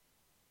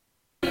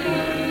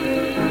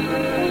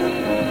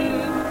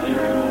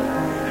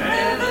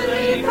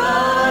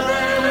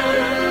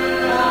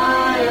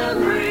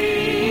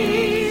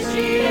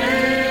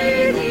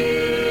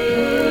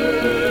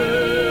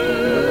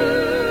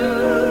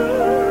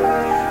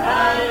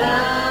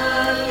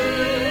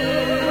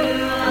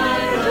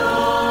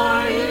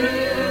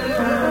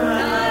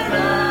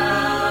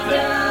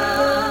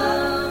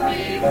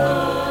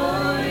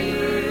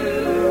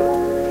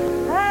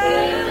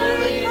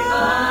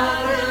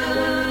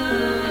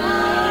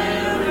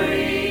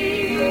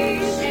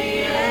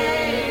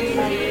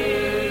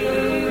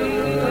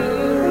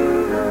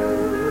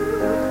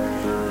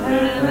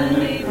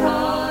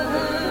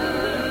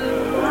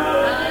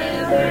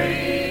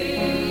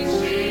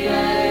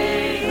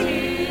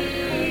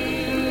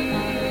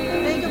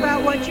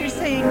what you're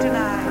saying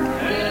tonight.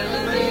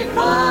 Heavenly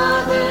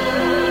Father,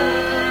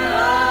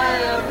 I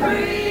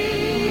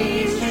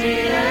appreciate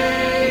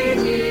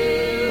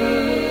you.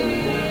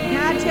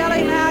 Now tell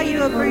him how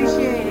you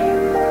appreciate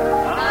him.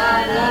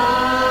 I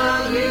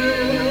love you,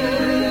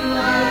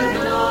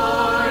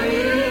 adore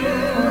you,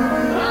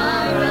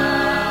 I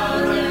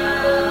bow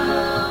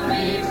down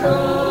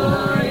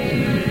before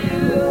you.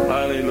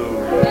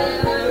 Hallelujah.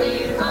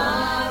 Heavenly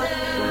Father,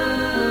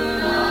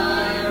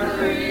 I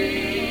appreciate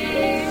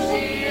you.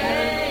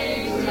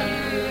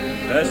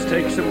 Let's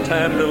take some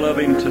time to love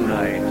him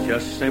tonight.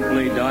 Just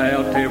simply die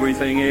out to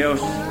everything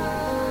else.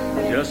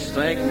 Just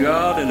thank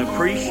God and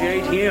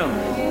appreciate him.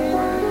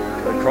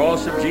 The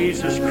cross of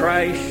Jesus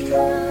Christ,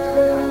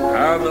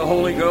 power of the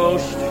Holy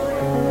Ghost,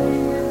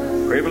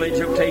 privilege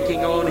of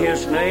taking on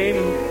his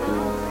name,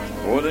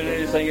 more than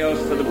anything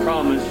else for the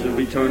promise of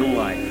eternal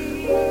life.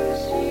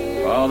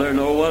 Father,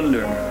 no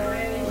wonder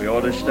we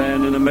ought to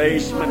stand in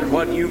amazement at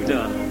what you've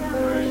done.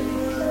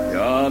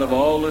 God, of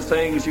all the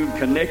things you've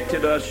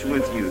connected us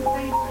with you,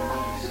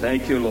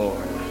 thank you, Lord.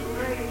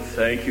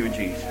 Thank you,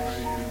 Jesus.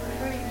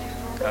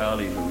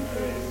 Hallelujah.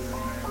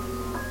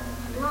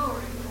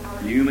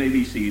 You may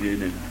be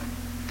seated, and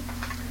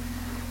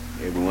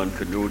everyone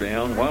could go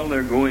down. While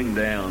they're going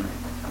down,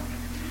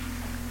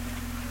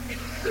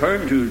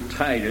 turn to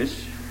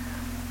Titus,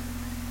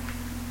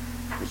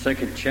 the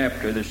 2nd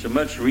chapter. There's so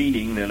much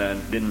reading that I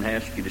didn't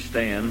ask you to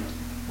stand.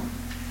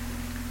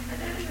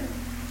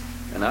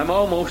 And I'm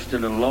almost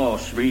at a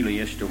loss,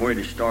 really, as to where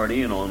to start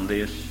in on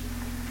this.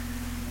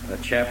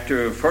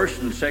 Chapter of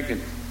 1st and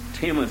 2nd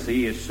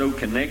Timothy is so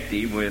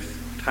connected with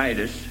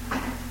Titus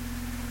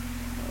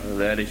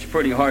that it's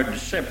pretty hard to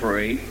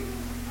separate.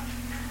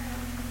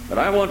 But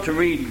I want to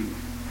read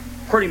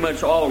pretty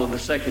much all of the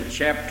 2nd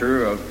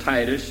chapter of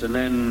Titus, and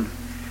then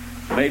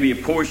maybe a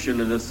portion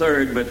of the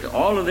 3rd, but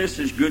all of this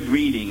is good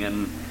reading,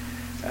 and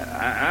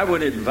I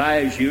would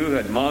advise you,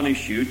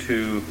 admonish you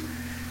to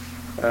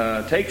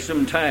take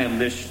some time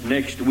this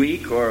next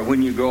week or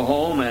when you go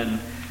home and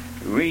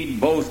read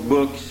both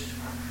books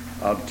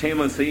of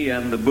Timothy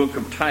and the book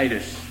of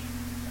Titus.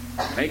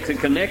 Make the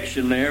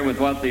connection there with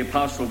what the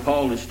Apostle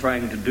Paul is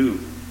trying to do.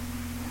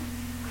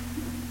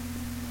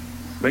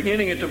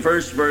 Beginning at the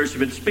first verse,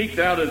 "But speak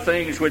thou the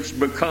things which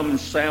become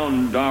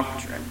sound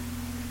doctrine,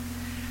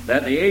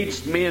 that the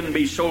aged men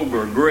be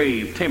sober,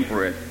 grave,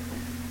 temperate,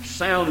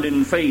 sound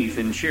in faith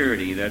and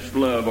charity," that's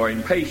love, or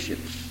in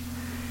patience.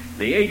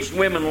 "The aged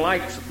women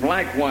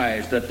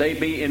likewise, that they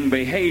be in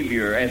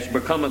behavior as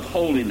becometh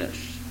holiness,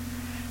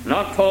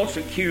 not false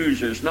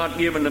accusers, not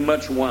given to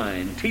much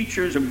wine,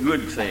 teachers of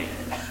good things,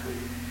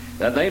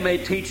 that they may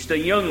teach the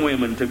young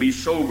women to be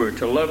sober,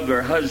 to love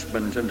their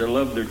husbands, and to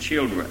love their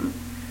children,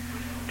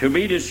 to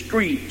be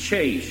discreet,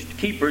 chaste,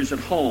 keepers at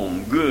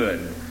home, good,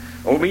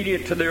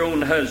 obedient to their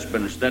own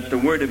husbands, that the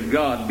word of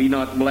God be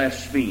not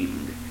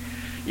blasphemed.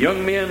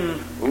 Young men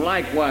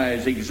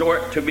likewise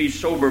exhort to be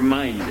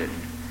sober-minded,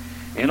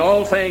 in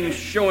all things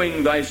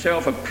showing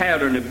thyself a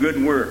pattern of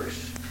good works,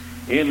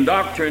 in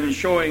doctrine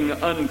showing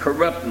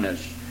uncorruptness,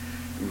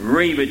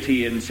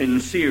 gravity and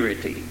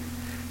sincerity,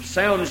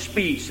 sound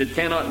speech that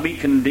cannot be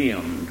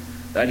condemned,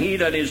 that he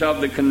that is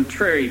of the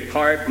contrary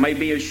part may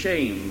be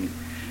ashamed,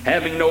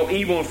 having no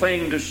evil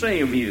thing to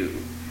say of you.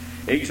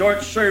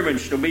 Exhort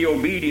servants to be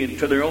obedient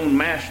to their own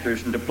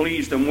masters, and to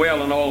please them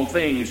well in all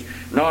things,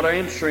 not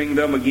answering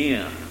them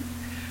again,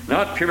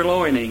 not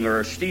purloining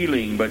or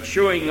stealing, but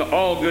shewing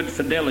all good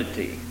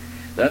fidelity,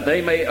 that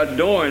they may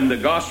adorn the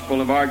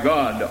gospel of our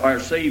God, our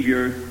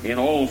Savior, in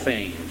all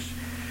things.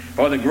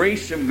 For the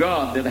grace of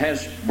God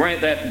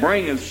that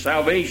bringeth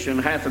salvation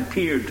hath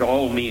appeared to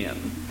all men,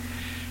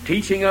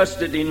 teaching us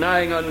that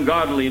denying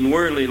ungodly and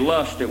worldly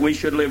lust, that we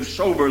should live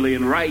soberly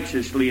and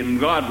righteously and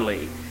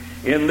godly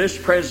in this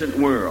present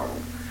world,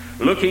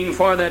 looking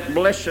for that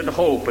blessed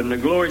hope and the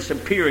glorious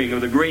appearing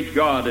of the great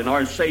God and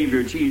our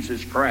Savior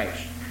Jesus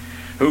Christ,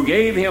 who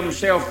gave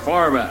himself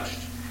for us,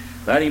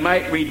 that he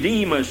might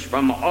redeem us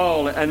from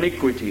all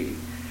iniquity,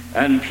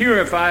 and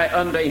purify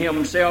unto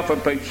himself a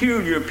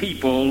peculiar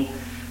people,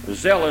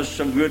 zealous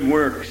of good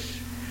works.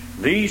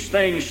 These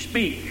things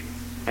speak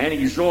and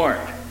exhort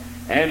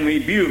and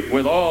rebuke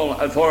with all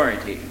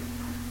authority.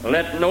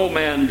 Let no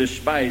man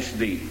despise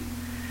thee.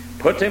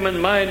 Put them in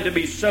mind to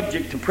be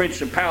subject to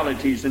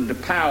principalities and to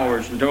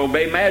powers, and to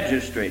obey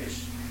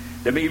magistrates,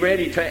 to be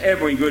ready to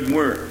every good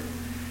work,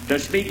 to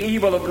speak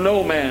evil of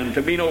no man,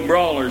 to be no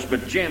brawlers,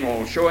 but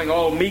gentle, showing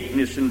all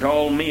meekness unto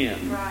all men.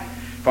 Right.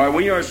 For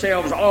we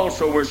ourselves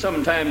also were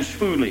sometimes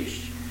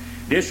foolish,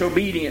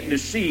 disobedient,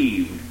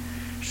 deceived,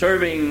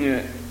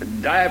 serving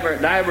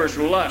divers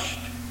lusts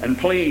and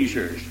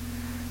pleasures,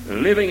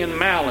 living in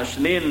malice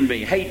and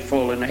envy,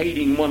 hateful and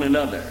hating one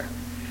another.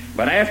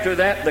 But after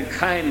that the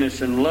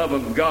kindness and love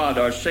of God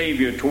our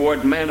Savior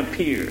toward man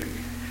appeared,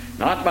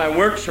 not by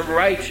works of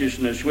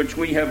righteousness which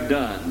we have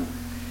done,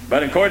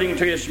 but according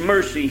to his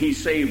mercy he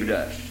saved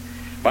us,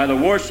 by the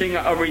washing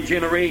of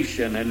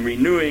regeneration and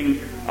renewing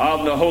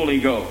of the Holy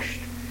Ghost,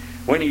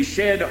 when he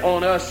shed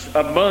on us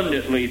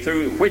abundantly,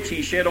 through which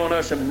he shed on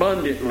us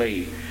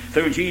abundantly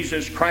through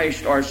Jesus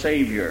Christ our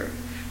Savior,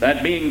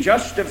 that being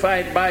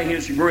justified by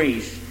his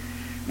grace,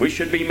 we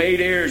should be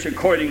made heirs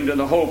according to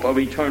the hope of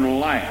eternal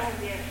life.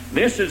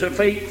 This is a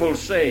faithful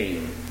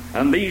saying,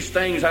 and these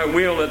things I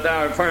will that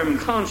thou affirm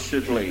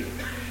constantly,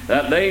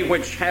 that they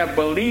which have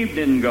believed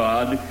in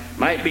God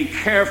might be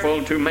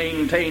careful to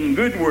maintain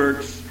good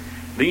works.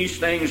 These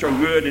things are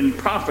good and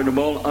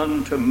profitable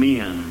unto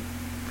men.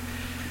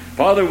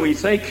 Father, we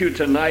thank you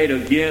tonight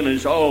again,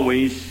 as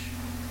always.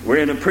 We're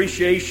in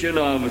appreciation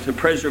of the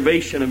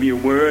preservation of your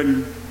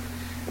word.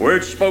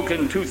 Word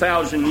spoken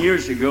 2,000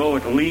 years ago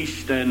at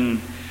least, and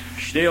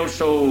still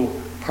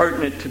so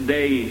pertinent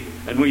today,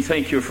 and we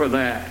thank you for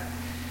that.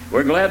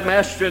 We're glad,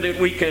 Master, that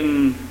we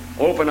can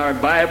open our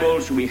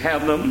Bibles. We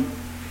have them.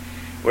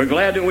 We're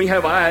glad that we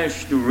have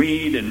eyes to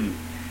read, and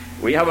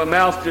we have a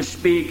mouth to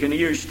speak and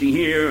ears to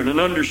hear and an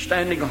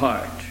understanding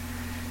heart.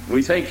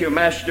 We thank you,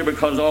 Master,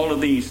 because all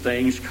of these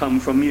things come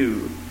from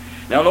you.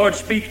 Now, Lord,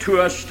 speak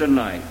to us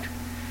tonight.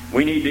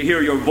 We need to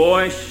hear your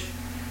voice.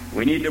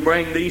 We need to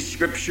bring these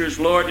scriptures,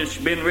 Lord, that's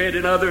been read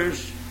in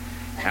others,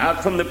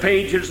 out from the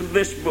pages of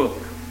this book.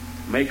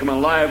 Make them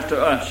alive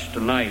to us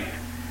tonight.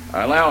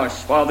 Allow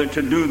us, Father,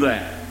 to do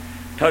that.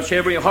 Touch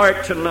every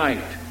heart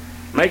tonight.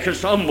 Make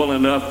us humble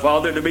enough,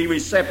 Father, to be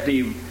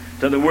receptive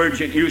to the words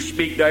that you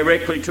speak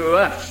directly to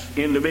us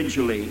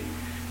individually,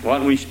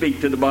 what we speak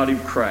to the body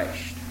of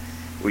Christ.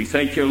 We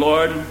thank you,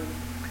 Lord,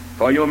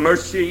 for your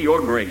mercy,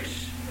 your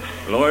grace.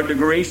 Lord, the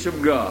grace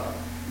of God.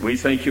 We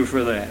thank you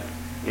for that.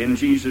 In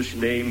Jesus'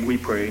 name we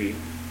pray.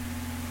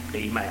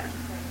 Amen.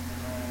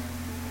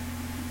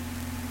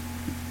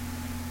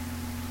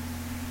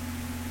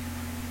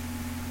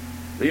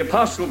 The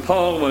Apostle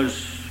Paul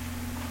was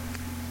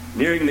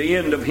nearing the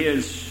end of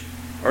his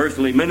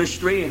earthly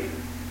ministry,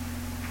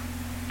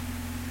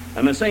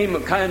 and the same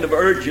kind of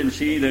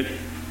urgency that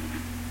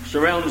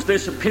surrounds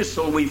this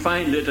epistle, we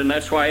find it, and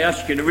that's why I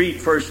ask you to read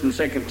 1st and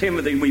 2nd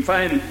Timothy. We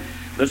find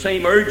the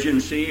same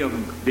urgency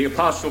of the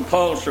Apostle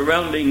Paul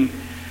surrounding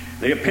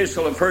the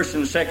epistle of 1st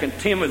and 2nd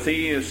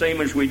Timothy, the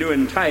same as we do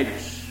in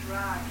Titus.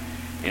 Right.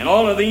 In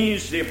all of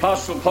these, the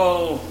Apostle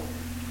Paul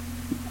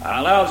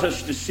allows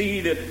us to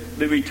see that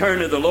the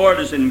return of the Lord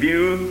is in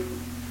view,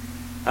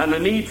 and the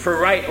need for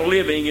right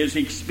living is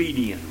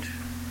expedient.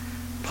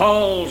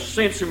 Paul's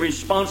sense of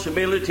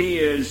responsibility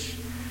is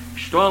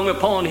strong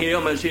upon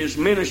him as his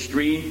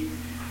ministry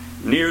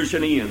nears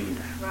an end.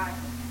 Right.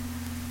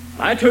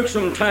 I took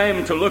some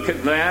time to look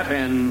at that,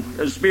 and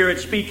the Spirit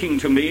speaking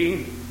to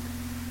me,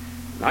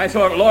 I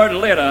thought, Lord,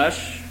 let us,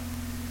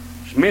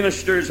 as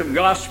ministers of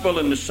gospel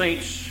and the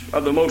saints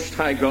of the Most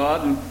High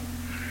God,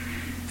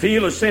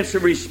 feel a sense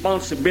of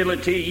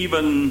responsibility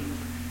even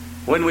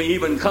when we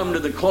even come to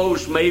the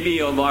close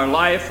maybe of our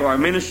life or our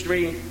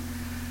ministry.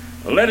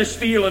 Let us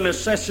feel a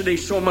necessity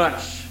so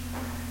much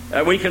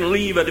that we can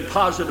leave a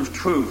deposit of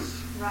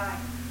truth Right.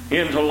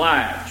 into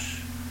lives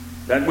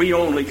that we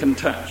only can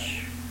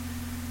touch.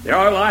 There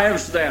are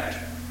lives that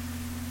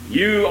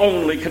you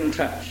only can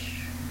touch,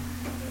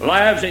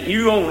 lives that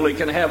you only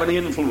can have an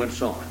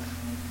influence on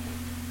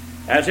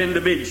as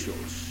individuals.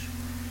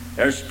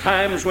 There's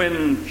times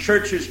when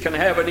churches can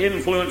have an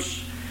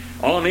influence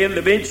on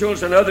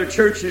individuals and other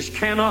churches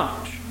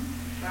cannot.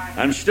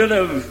 Right. Instead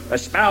of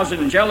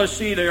espousing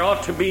jealousy, there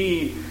ought to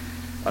be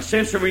a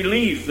sense of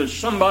relief that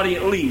somebody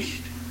at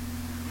least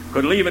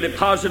could leave a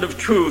deposit of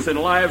truth in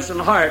lives and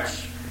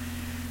hearts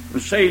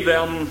and save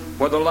them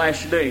for the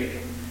last day.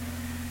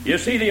 You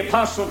see, the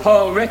Apostle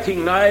Paul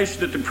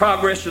recognized that the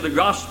progress of the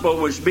gospel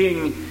was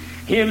being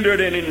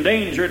hindered and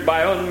endangered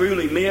by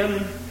unruly men,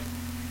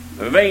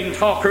 vain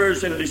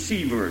talkers and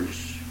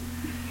deceivers.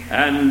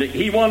 And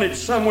he wanted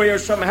some way or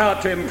somehow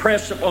to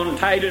impress upon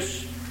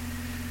Titus,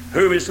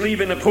 who was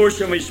leaving a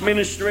portion of his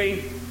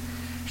ministry.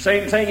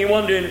 Same thing he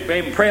wanted to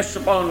impress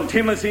upon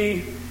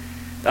Timothy,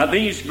 that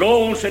these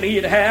goals that he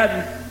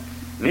had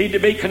need to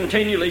be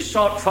continually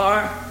sought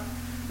for.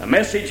 The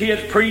message he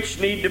has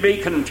preached need to be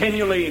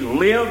continually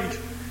lived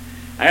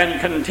and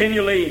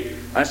continually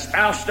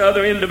espoused to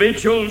other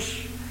individuals,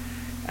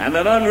 and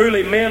that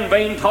unruly men,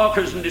 vain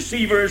talkers, and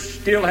deceivers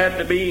still had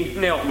to be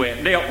dealt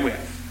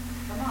with.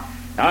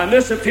 Now, in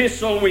this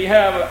epistle, we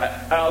have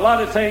a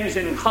lot of things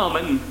in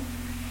common,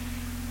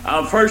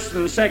 1st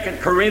and 2nd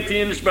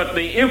Corinthians, but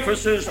the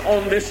emphasis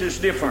on this is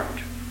different.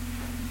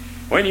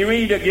 When you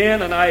read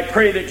again, and I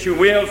pray that you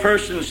will,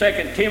 1st and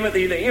 2nd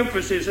Timothy, the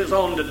emphasis is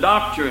on the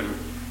doctrine,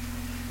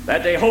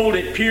 that they hold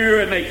it pure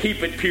and they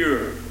keep it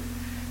pure.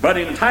 But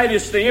in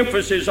Titus, the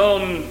emphasis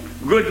on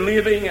good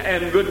living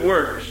and good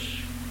works.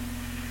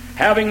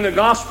 Having the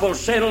gospel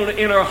settled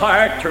in our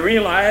heart to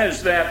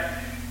realize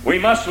that we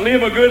must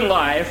live a good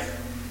life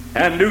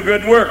and do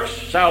good works.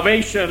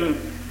 Salvation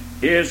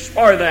is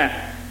for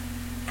that.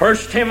 1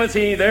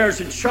 Timothy, there's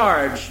a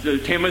charge to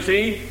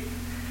Timothy.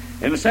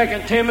 In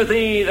 2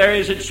 Timothy, there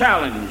is a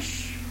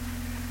challenge.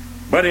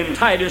 But in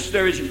Titus,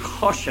 there is a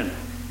caution.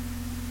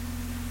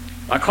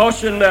 A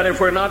caution that if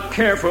we're not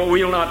careful,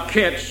 we'll not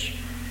catch,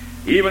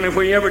 even if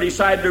we ever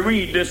decide to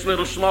read this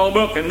little small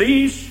book. And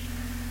these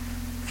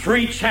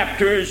 3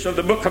 chapters of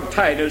the book of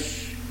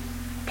Titus,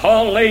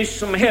 Paul lays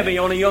some heavy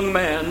on a young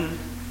man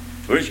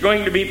who is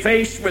going to be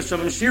faced with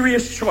some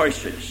serious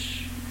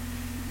choices.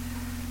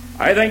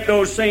 I think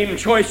those same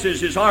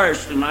choices is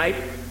ours tonight.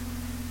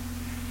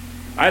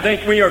 I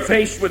think we are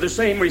faced with the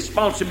same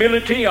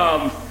responsibility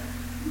of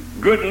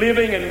good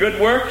living and good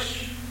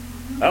works,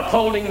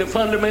 upholding the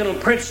fundamental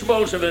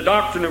principles of the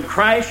doctrine of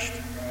Christ,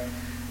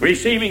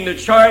 receiving the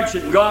charge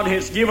that God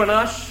has given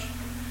us.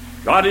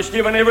 God has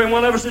given every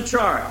one of us a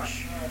charge.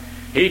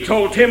 He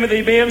told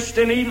Timothy, be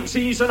instant in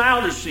season,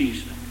 out of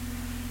season.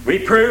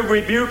 Reprove,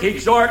 rebuke,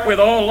 exhort with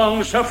all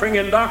long suffering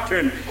and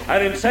doctrine.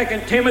 And in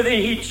 2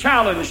 Timothy, he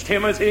challenged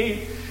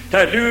Timothy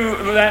to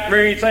do that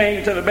very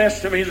thing to the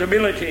best of his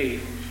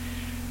ability.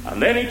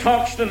 And then he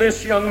talks to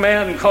this young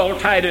man called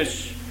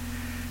Titus,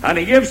 and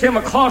he gives him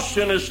a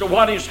caution as to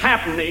what is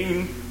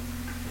happening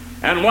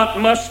and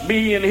what must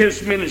be in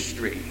his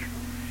ministry.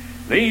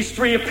 These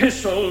 3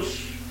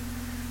 epistles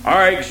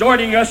are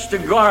exhorting us to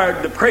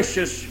guard the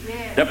precious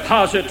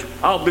deposit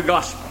of the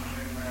gospel.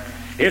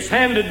 It's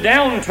handed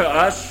down to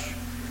us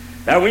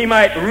that we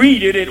might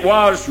read it. It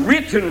was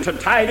written to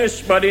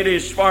Titus, but it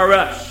is for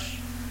us.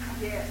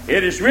 Yes.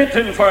 It is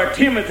written for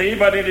Timothy,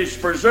 but it is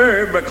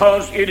preserved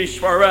because it is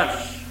for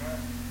us.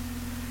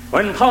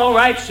 When Paul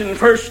writes in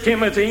 1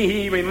 Timothy,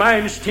 he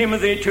reminds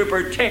Timothy to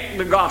protect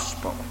the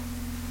gospel.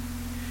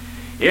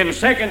 In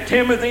 2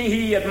 Timothy,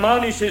 he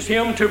admonishes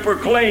him to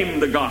proclaim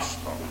the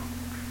gospel.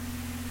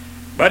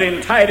 But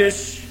in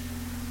Titus,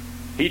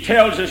 he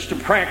tells us to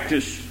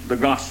practice the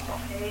gospel.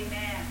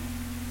 Amen.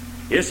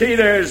 You see,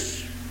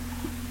 there's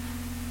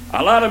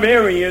a lot of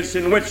areas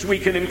in which we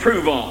can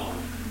improve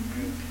on.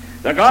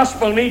 The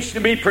gospel needs to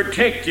be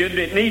protected.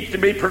 It needs to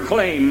be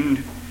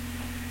proclaimed.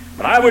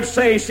 But I would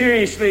say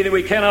seriously that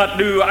we cannot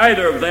do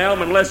either of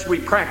them unless we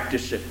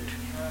practice it.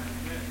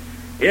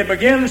 It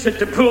begins at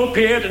the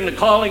pulpit and the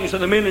callings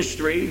of the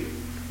ministry,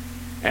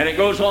 and it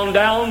goes on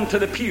down to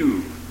the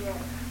pew,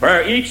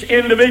 where each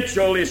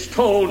individual is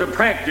told to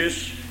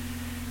practice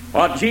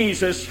what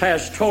Jesus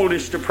has told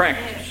us to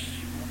practice.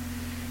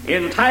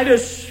 In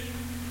Titus,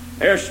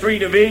 there's 3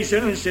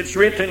 divisions. It's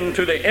written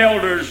to the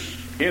elders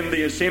in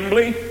the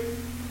assembly,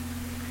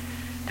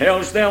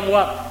 tells them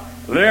what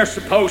they're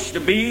supposed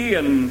to be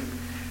and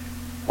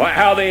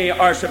how they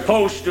are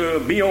supposed to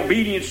be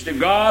obedient to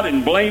God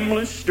and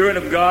blameless, steward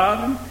of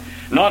God,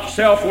 not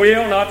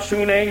self-willed, not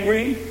soon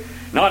angry,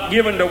 not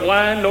given to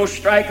wine, no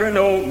striker,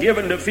 no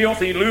given to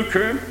filthy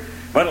lucre,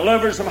 but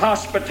lovers of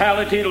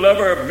hospitality,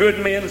 lover of good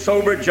men,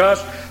 sober,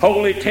 just,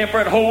 holy,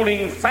 temperate,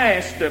 holding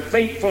fast the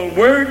faithful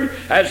word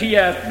as he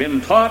hath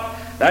been taught,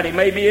 that he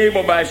may be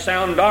able by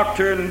sound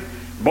doctrine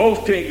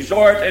both to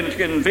exhort and to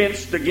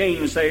convince the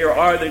gainsayer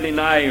or the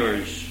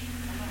deniers.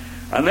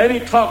 And then he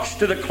talks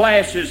to the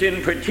classes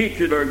in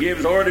particular,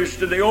 gives orders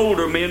to the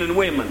older men and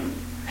women.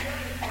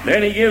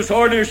 Then he gives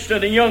orders to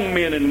the young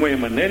men and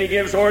women. Then he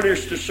gives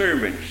orders to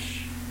servants.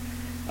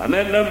 And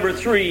then number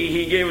 3,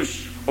 he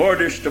gives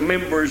orders to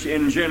members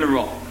in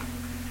general.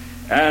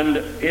 And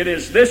it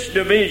is this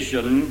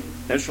division,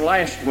 this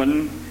last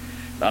one,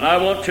 that I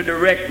want to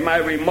direct my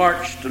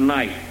remarks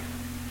tonight.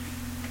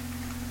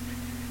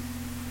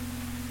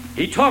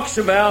 He talks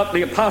about,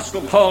 the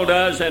Apostle Paul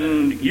does,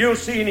 and you'll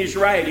see in his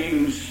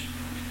writings,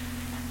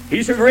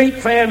 he's a great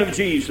fan of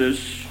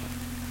Jesus,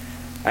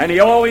 and he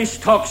always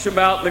talks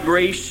about the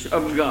grace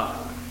of God.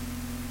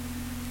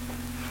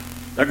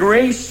 The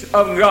grace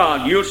of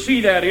God. You'll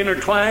see that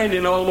intertwined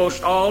in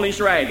almost all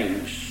his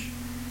writings.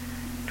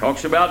 He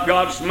talks about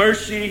God's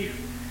mercy,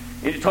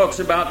 and he talks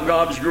about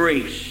God's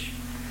grace.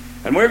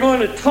 And we're going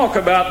to talk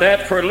about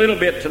that for a little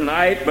bit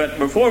tonight, but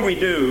before we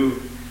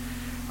do,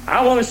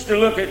 I want us to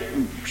look at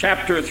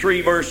chapter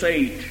 3, verse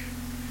 8.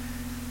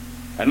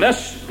 And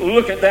let's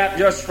look at that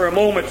just for a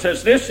moment. It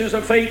says, this is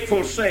a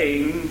faithful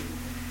saying,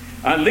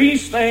 and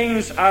these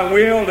things I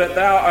will that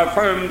thou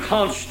affirm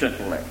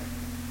constantly.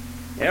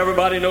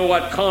 Everybody know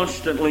what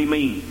constantly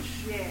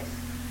means? Yes.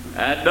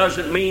 That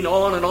doesn't mean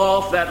on and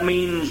off. That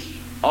means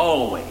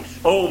always.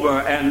 Over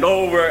and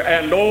over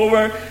and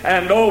over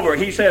and over.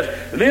 He says,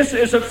 this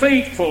is a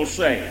faithful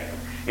saying.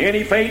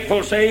 Any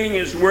faithful saying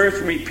is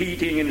worth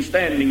repeating and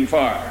standing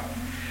for.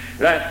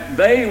 That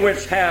they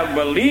which have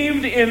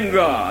believed in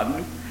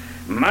God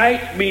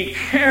might be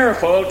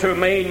careful to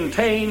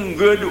maintain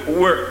good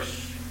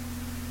works.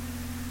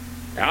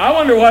 Now, I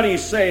wonder what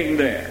he's saying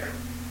there.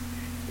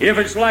 If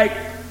it's like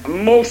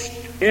most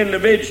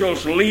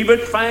individuals leave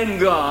it,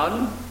 find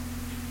God,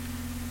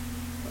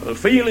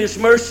 feel his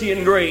mercy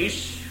and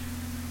grace,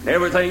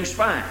 everything's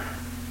fine.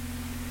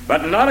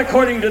 But not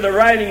according to the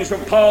writings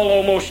of Paul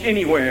almost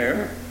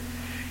anywhere.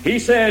 He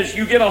says,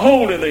 you get a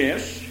hold of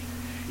this,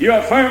 you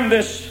affirm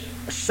this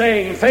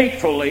saying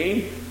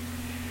faithfully,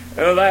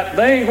 that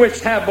they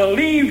which have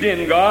believed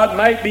in God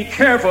might be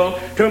careful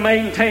to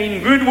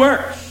maintain good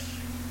works.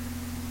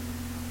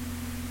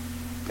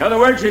 In other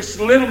words, it's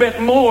a little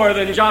bit more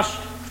than just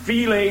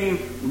feeling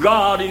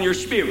God in your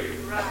spirit.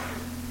 Right.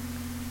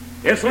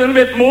 It's a little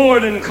bit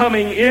more than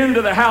coming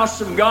into the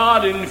house of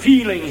God and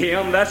feeling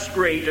him. That's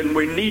great, and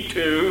we need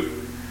to.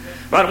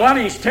 But what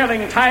he's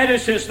telling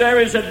Titus is there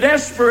is a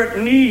desperate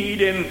need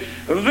in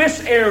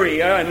this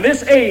area and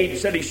this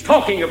age that he's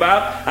talking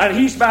about, and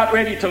he's about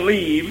ready to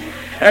leave.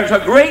 There's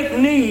a great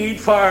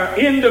need for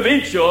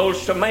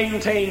individuals to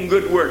maintain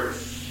good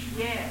works.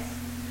 Yes.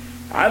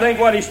 I think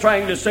what he's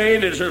trying to say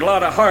is there's a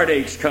lot of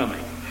heartaches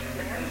coming.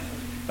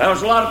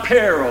 There's a lot of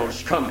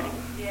perils coming.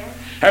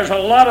 There's a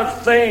lot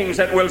of things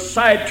that will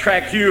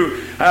sidetrack you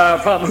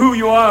from who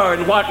you are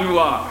and what you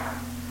are.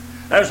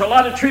 There's a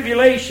lot of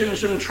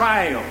tribulations and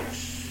trials.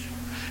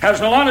 There's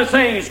a lot of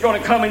things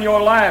going to come in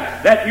your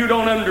life that you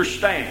don't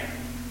understand.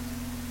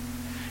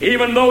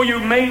 Even though you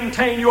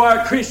maintain you are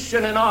a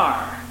Christian and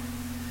are,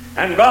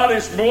 and God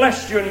has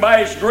blessed you, and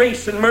by His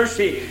grace and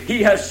mercy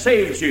He has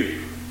saved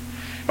you.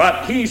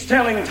 But He's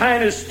telling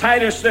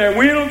Titus, there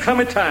will come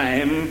a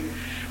time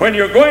when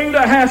you're going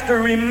to have to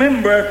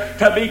remember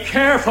to be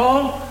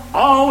careful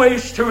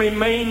always to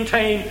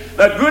maintain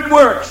the good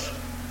works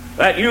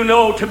that you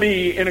know to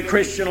be in a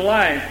Christian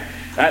life.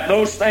 That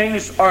those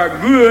things are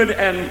good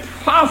and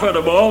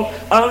profitable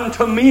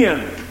unto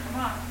men.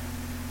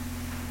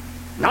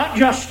 Not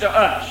just to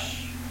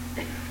us.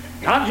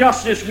 Not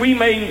just as we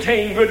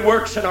maintain good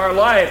works in our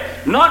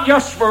life. Not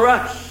just for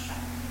us.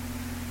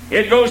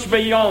 It goes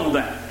beyond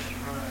that.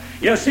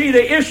 You see,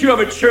 the issue of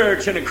a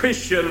church and a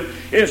Christian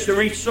is to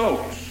reach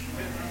souls.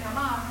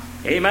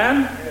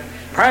 Amen?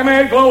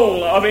 Primary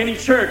goal of any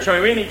church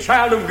or any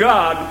child of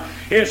God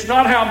is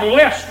not how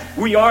blessed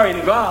we are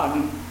in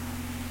God.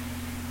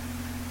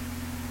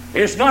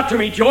 It's not to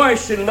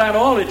rejoice in that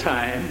all the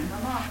time,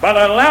 but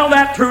allow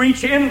that to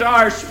reach into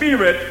our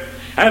spirit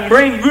and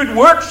bring good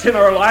works in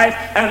our life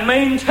and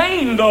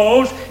maintain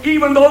those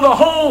even though the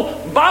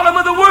whole bottom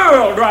of the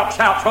world drops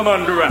out from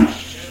under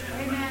us.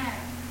 Amen.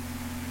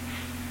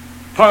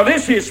 For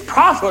this is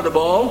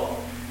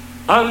profitable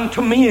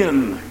unto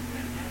men.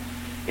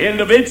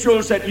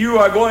 Individuals that you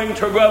are going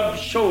to rub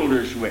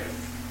shoulders with.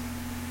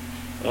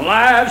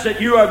 Lives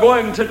that you are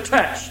going to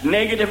touch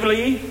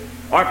negatively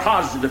or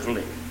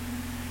positively.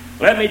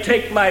 Let me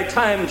take my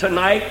time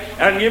tonight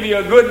and give you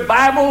a good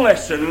Bible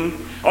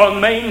lesson on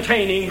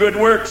maintaining good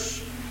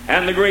works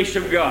and the grace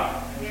of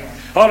God.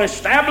 Yes. On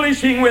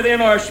establishing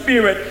within our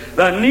spirit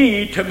the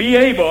need to be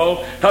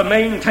able to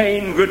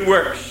maintain good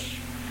works.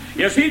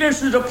 You see,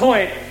 this is a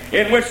point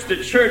in which the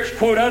church,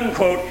 quote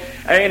unquote,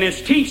 and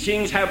its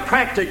teachings have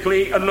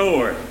practically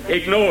ignored.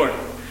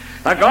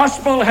 The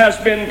gospel has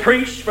been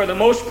preached for the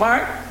most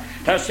part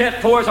to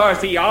set forth our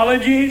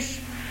theologies,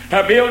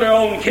 to build our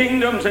own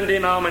kingdoms and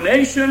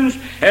denominations,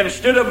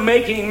 instead of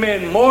making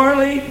men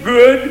morally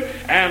good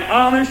and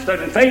honest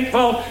and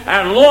faithful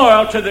and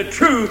loyal to the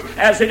truth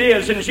as it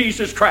is in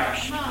Jesus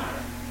Christ.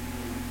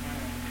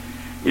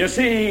 You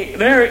see,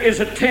 there is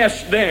a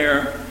test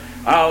there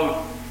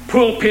of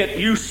pulpit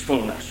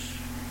usefulness.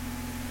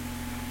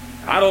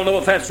 I don't know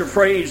if that's a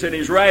phrase that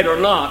is right or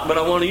not, but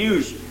I want to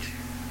use it.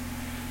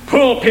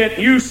 Pulpit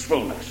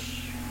usefulness.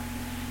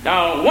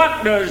 Now,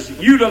 what does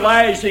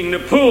utilizing the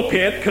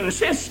pulpit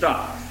consist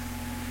of?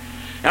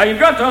 Now, you've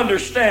got to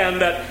understand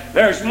that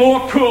there's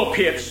more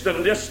pulpits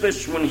than just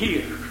this one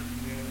here.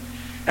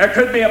 There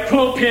could be a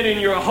pulpit in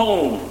your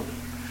home,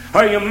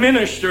 where you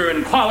minister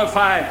and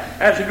qualify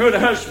as a good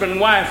husband,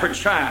 wife, or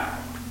child.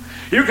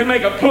 You can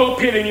make a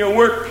pulpit in your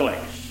workplace.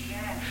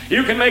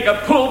 You can make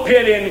a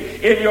pulpit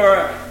in your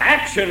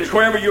actions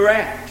wherever you're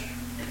at.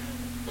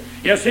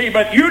 You see,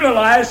 but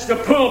utilize the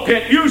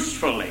pulpit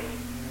usefully.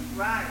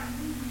 Right.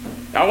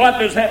 Now, what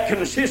does that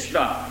consist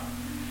of?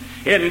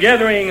 In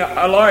gathering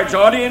large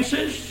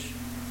audiences,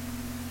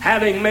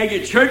 having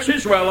mega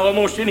churches. Well,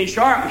 almost any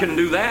sharp can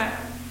do that.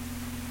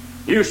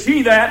 You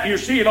see that, you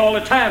see it all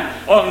the time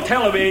on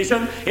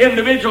television.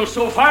 Individuals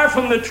so far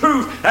from the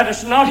truth that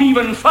it's not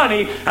even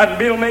funny and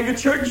build mega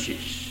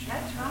churches.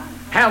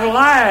 Have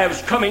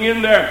lives coming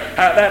in there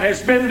that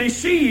has been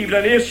deceived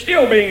and is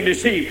still being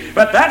deceived.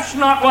 But that's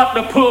not what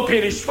the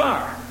pulpit is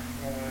for.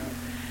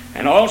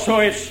 And also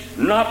it's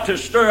not to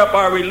stir up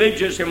our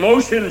religious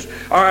emotions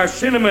or our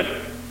sentiment.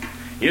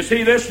 You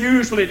see, this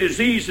usually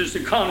diseases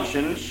the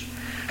conscience,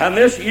 and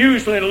this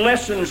usually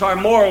lessens our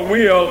moral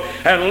will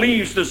and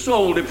leaves the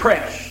soul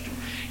depressed.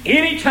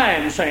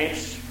 Anytime,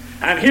 saints,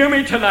 and hear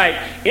me tonight,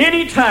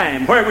 any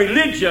time where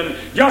religion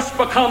just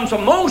becomes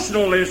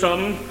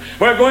emotionalism,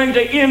 we're going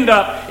to end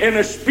up in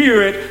a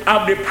spirit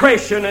of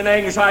depression and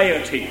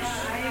anxieties.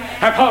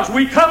 Because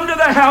we come to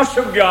the house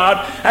of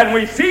God and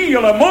we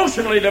feel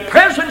emotionally the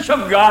presence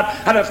of God,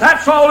 and if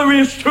that's all there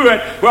is to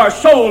it, our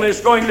soul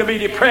is going to be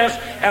depressed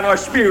and our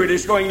spirit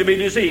is going to be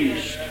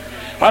diseased.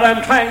 What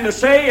I'm trying to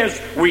say is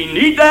we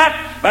need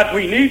that, but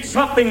we need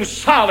something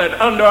solid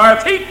under our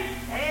feet.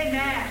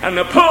 And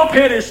the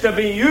pulpit is to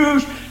be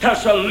used to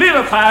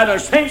solidify the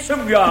saints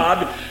of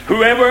God,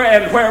 whoever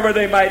and wherever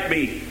they might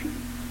be.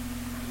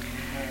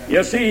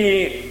 You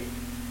see,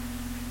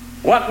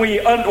 what we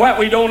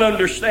don't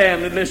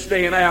understand in this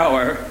day and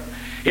hour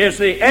is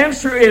the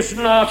answer is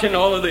not in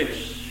all of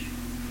this.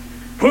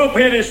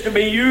 Pulpit is to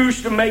be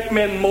used to make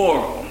men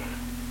moral.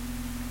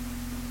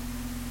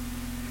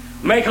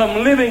 Make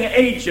them living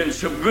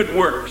agents of good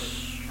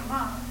works.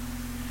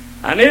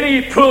 And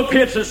any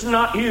pulpit that's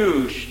not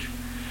used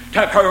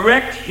to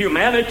correct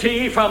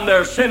humanity from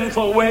their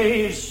sinful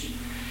ways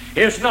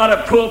is not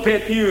a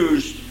pulpit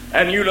used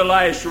and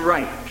utilized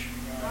right.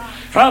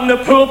 From the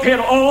pulpit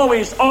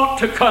always ought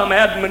to come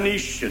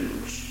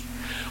admonitions,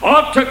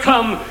 ought to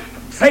come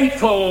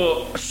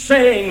faithful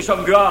sayings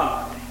of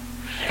God.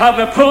 From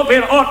the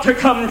pulpit ought to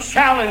come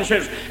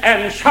challenges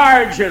and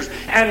charges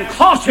and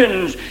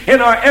cautions in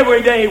our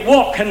everyday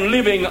walk and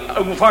living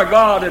for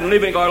God and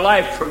living our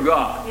life for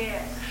God. Yes.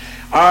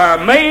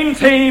 Our main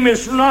theme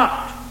is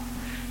not,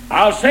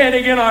 I'll say it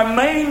again, our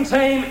main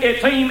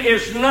theme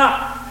is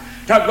not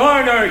to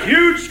garner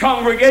huge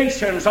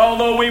congregations,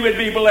 although we would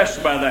be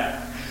blessed by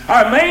that.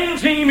 Our main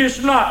theme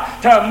is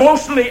not to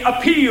mostly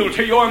appeal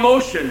to your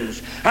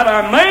emotions. And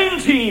our main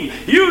theme,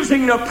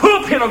 using the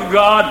pulpit of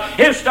God,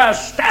 is to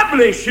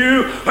establish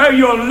you where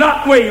you'll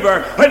not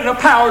waver when the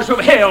powers of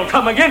hell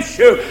come against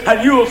you,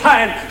 and you'll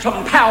find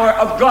some power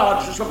of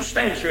God to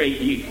substantiate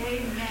you.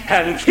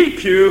 And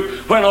keep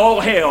you when all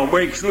hell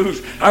breaks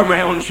loose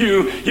around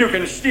you. You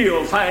can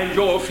still find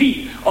your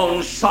feet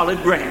on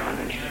solid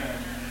ground.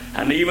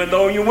 And even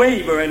though you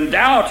waver and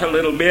doubt a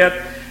little bit,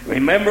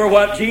 remember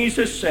what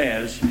Jesus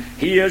says.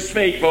 He is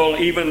faithful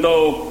even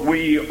though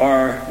we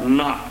are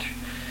not.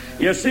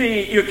 You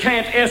see, you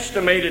can't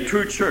estimate a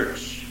true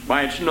church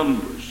by its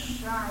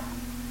numbers.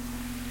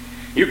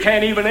 You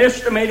can't even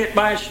estimate it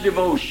by its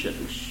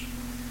devotions.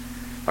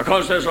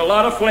 Because there's a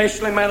lot of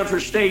fleshly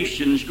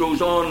manifestations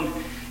goes on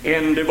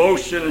in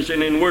devotions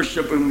and in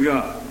worship of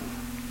God.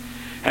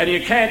 And you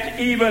can't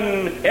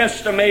even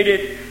estimate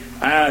it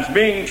as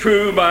being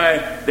true by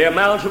the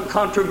amount of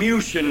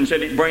contributions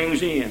that it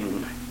brings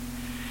in.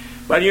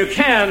 But you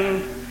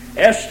can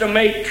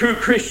estimate true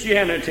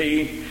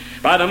Christianity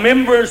by the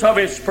members of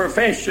its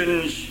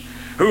professions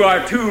who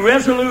are too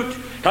resolute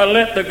to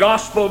let the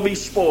gospel be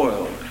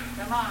spoiled,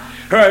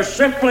 who are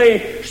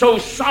simply so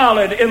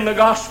solid in the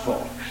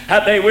gospel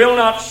that they will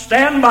not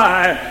stand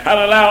by and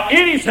allow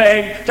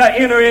anything to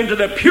enter into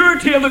the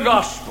purity of the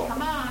gospel.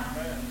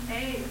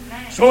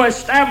 So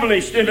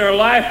established in their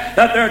life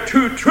that they're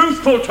too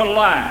truthful to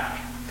lie,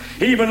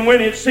 even when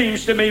it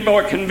seems to be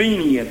more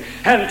convenient,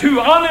 and too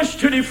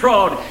honest to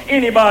defraud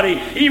anybody,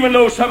 even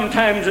though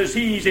sometimes it's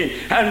easy,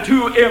 and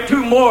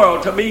too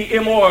moral to be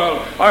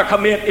immoral or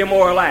commit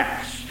immoral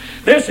acts.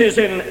 This is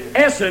in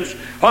essence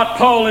what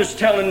Paul is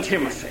telling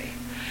Timothy.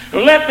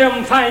 Let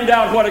them find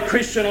out what a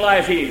Christian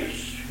life is.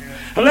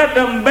 Let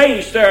them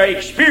base their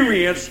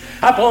experience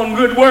upon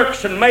good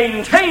works and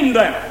maintain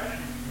them.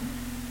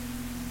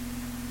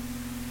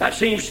 That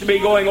seems to be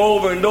going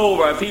over and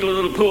over. I feel a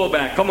little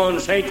pullback. Come on,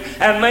 saints,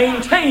 and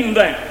maintain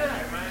them.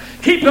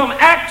 Keep them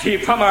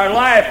active from our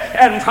life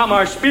and from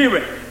our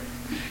spirit.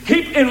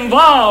 Keep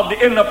involved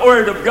in the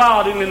Word of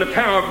God and in the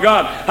power of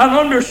God and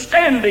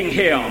understanding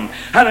Him,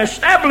 and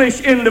establish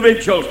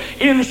individuals,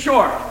 in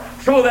short,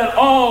 so that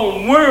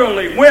all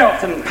worldly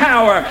wealth and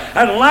power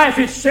and life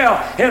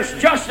itself is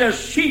just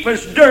as cheap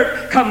as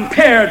dirt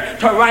compared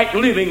to right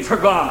living for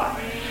God.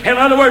 In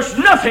other words,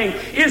 nothing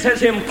is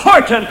as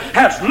important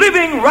as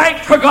living right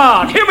for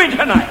God. Hear me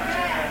tonight.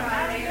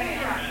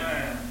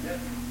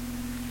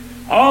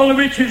 All the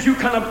riches you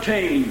can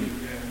obtain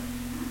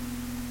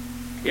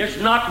is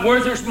not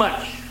worth as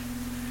much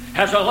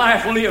as a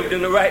life lived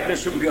in the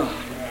rightness of God.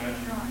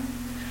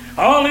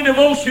 All the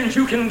devotions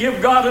you can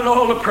give God and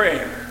all the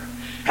prayer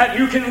that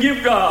you can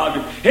give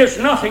God is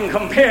nothing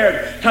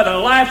compared to the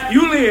life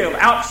you live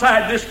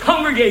outside this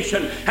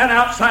congregation and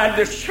outside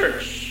this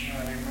church.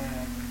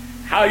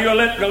 How you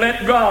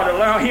let God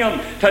allow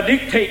Him to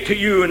dictate to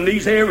you in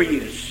these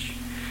areas.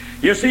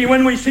 You see,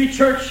 when we see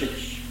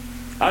churches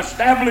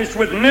established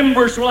with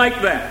members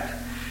like that,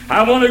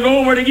 I want to go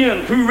over it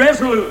again. Too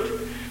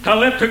resolute to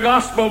let the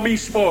gospel be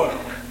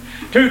spoiled.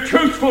 Too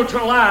truthful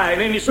to lie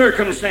in any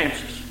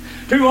circumstances.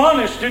 Too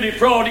honest to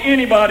defraud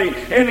anybody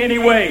in any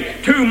way.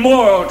 Too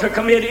moral to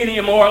commit any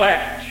immoral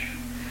act.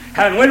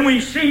 And when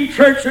we see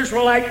churches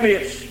like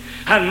this,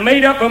 and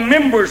made up of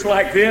members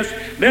like this,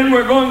 then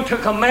we're going to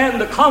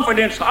command the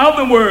confidence of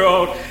the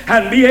world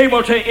and be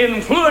able to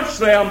influence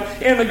them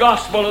in the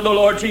gospel of the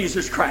Lord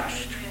Jesus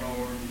Christ.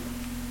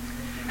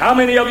 How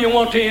many of you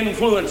want to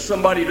influence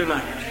somebody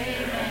tonight?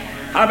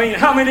 I mean,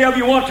 how many of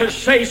you want to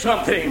say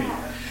something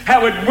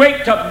that would break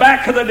the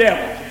back of the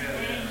devil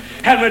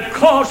and would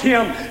cause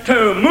him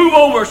to move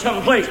over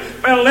someplace?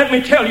 Well, let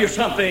me tell you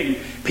something.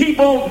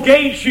 People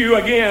gauge you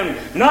again,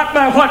 not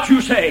by what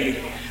you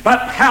say, but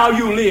how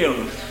you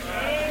live.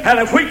 And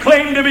if we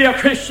claim to be a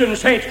Christian,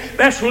 saints,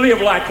 let's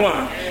live like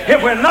one.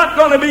 If we're not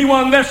going to be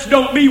one, let's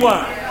don't be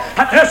one.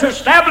 Let's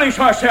establish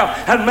ourselves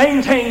and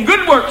maintain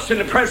good works in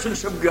the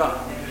presence of God.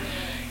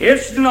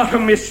 It's not a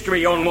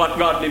mystery on what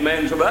God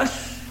demands of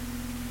us.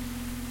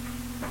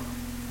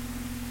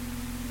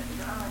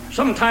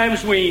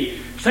 Sometimes we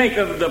think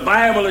of the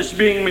Bible as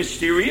being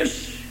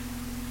mysterious.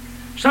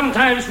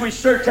 Sometimes we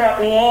search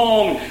out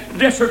long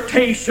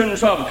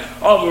dissertations of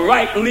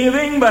right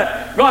living,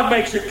 but God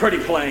makes it pretty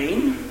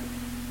plain.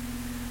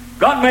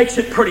 God makes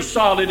it pretty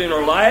solid in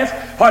our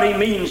life, what He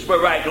means by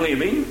right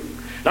living.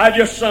 I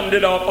just summed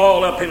it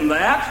all up in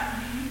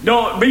that.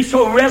 Don't be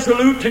so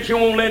resolute that you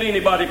won't let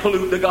anybody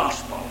pollute the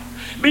gospel.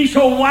 Be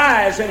so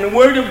wise in the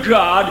Word of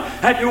God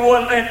that you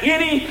won't let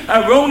any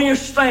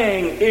erroneous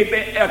thing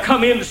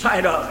come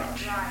inside of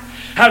it.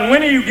 And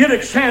when you get a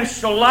chance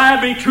to lie,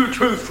 be too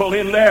truthful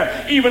in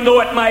there, even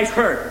though it might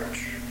hurt.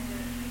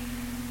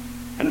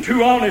 And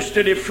too honest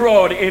to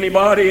defraud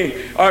anybody,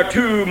 or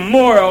too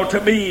moral to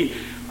be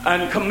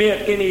and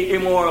commit any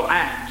immoral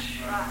act.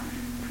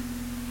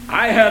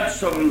 I had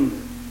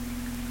some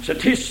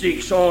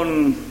statistics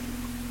on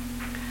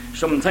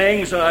some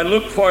things, and I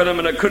looked for them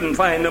and I couldn't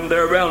find them.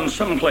 They're around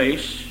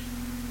someplace.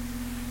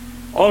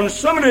 On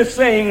some of the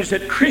things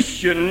that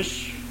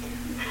Christians,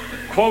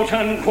 quote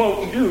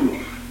unquote, do.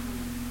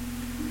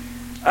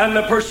 And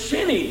the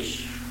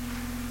percentage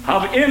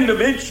of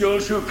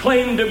individuals who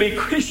claim to be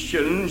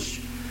Christians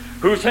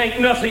who think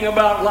nothing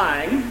about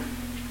lying,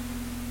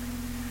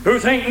 who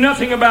think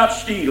nothing about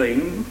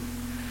stealing,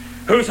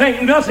 who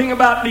think nothing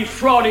about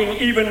defrauding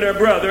even their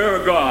brother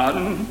or God,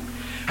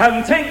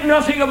 and think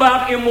nothing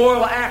about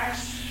immoral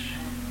acts,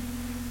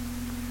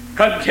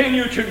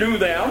 continue to do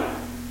them.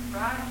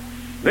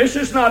 This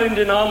is not in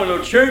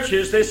denominational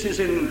churches. This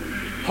is in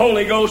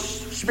Holy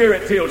Ghost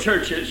Spirit-filled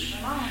churches.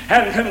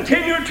 And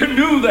continue to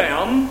do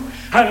them,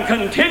 and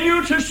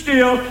continue to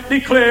still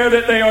declare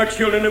that they are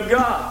children of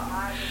God.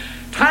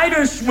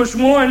 Titus was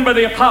warned by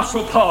the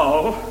Apostle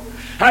Paul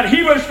that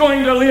he was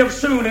going to live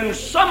soon, and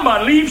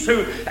somebody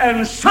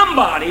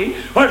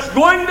was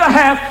going to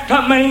have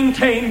to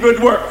maintain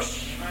good works.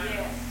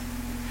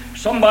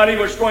 Somebody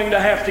was going to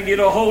have to get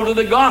a hold of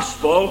the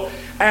gospel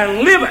and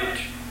live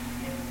it.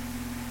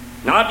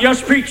 Not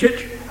just preach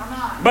it,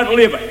 but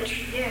live it.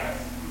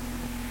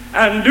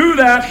 And do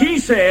that, he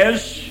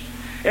says,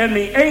 in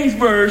the 8th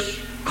verse,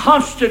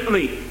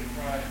 constantly,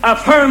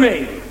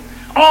 affirming,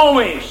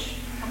 always,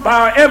 by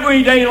our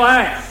everyday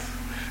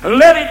life.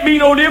 Let it be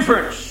no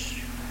difference.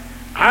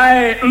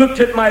 I looked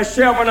at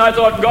myself and I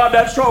thought, God,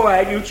 that's all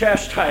right. You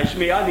chastise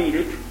me. I need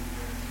it.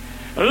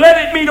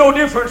 Let it be no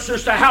difference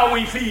as to how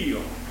we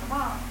feel.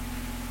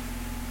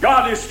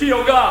 God is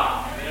still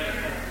God.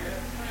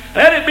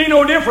 Let it be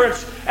no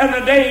difference in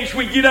the days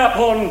we get up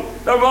on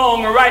the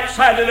wrong or right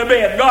side of the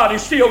bed. God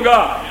is still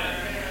God.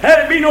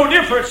 Let it be no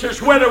difference as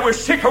whether we're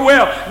sick or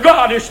well.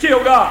 God is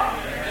still God.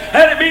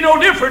 Let it be no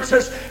difference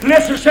as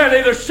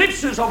necessarily the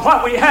senses of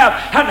what we have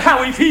and how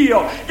we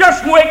feel.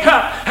 Just wake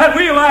up and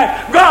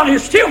realize God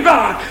is still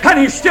God, and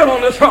He's still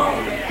on the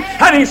throne,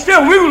 and He's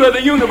still ruler of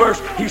the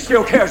universe. He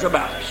still cares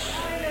about us.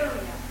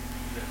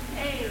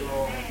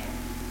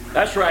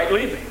 That's right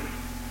living.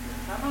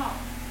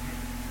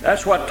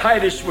 That's what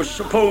Titus was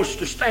supposed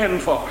to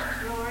stand for.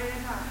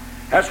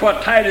 That's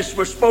what Titus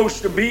was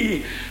supposed to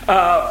be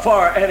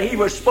for, and he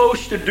was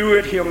supposed to do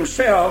it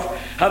himself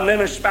and then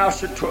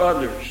espouse it to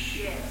others.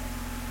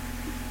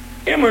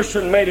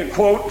 Emerson made a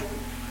quote,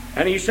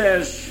 and he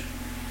says,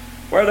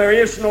 where there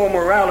is no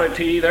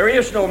morality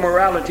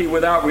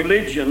without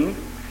religion,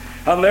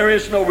 and there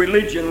is no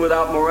religion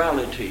without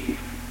morality.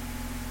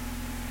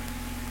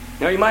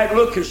 Now you might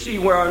look and see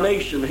where our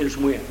nation has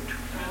went.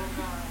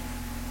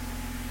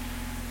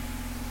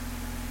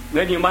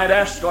 Then you might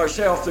ask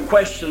ourselves the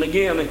question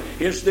again,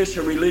 is this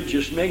a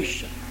religious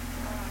nation?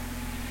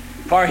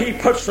 For he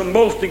puts them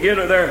both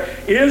together. There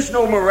is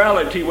no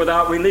morality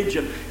without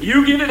religion.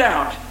 You get it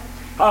out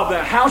of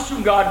the house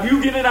of God.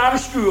 You get it out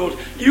of schools.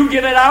 You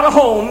get it out of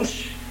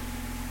homes.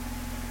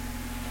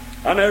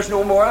 And there's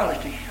no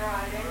morality.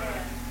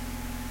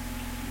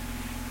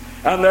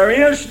 And there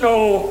is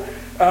no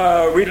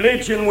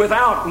religion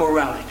without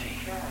morality.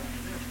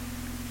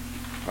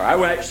 Or I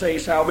might say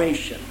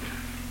salvation.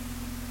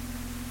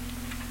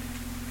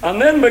 And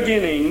then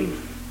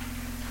beginning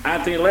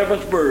at the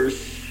 11th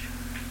verse,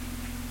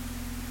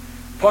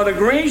 for the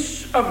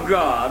grace of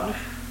God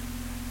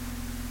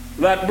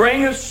that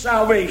bringeth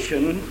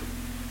salvation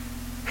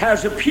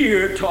has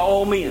appeared to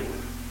all men.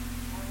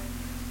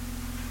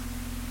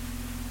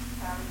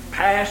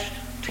 Past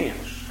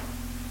tense.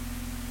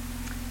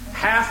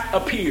 Hath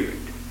appeared.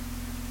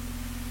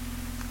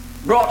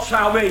 Brought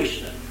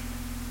salvation.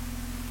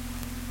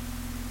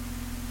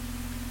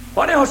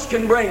 What else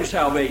can bring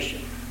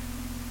salvation?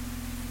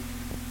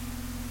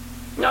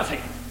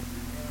 Nothing.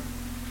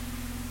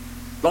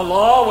 The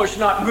law was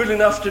not good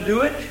enough to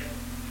do it.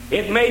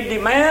 It made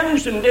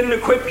demands and didn't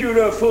equip you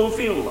to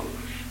fulfill them.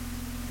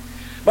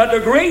 But the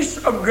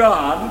grace of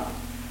God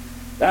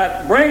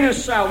that bringeth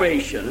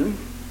salvation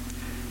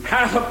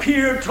hath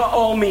appeared to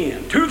all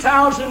men.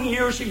 2,000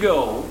 years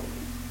ago,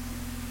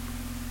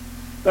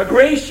 the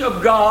grace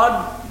of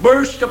God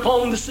burst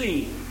upon the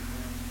scene.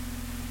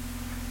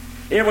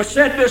 It was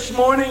said this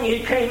morning He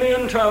came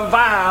into a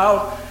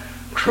vile,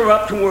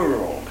 corrupt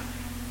world.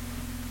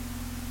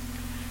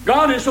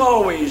 God has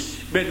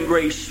always been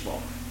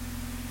graceful.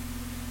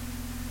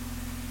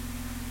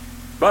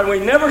 But we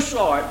never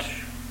saw it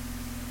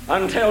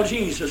until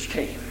Jesus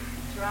came.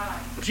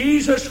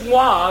 Jesus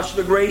was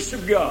the grace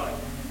of God.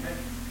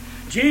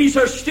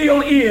 Jesus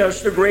still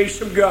is the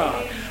grace of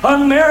God.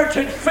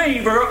 Unmerited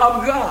favor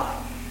of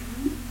God.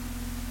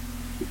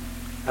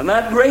 And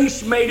that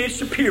grace made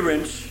its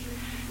appearance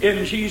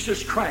in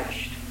Jesus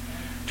Christ.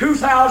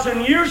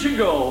 2,000 years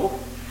ago,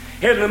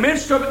 in the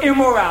midst of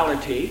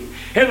immorality,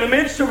 in the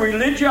midst of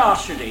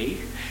religiosity,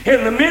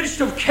 in the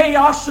midst of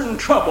chaos and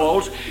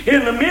troubles,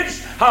 in the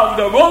midst of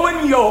the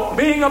Roman yoke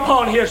being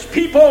upon his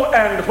people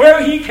and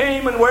where he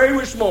came and where he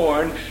was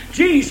born,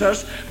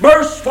 Jesus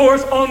burst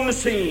forth on the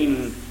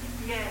scene.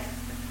 Yes.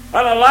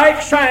 And a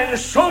light shined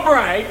so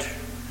bright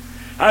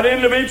that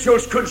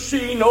individuals could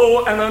see,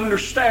 know, and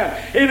understand.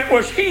 And it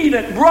was he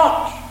that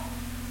brought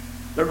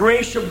the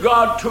grace of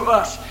God to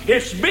us.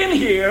 It's been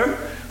here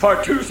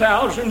for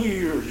 2,000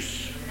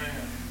 years.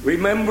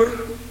 Remember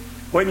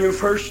when you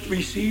first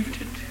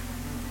received it?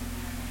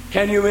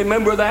 Can you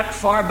remember that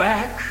far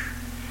back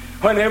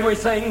when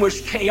everything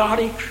was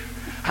chaotic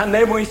and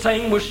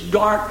everything was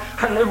dark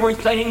and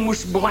everything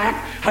was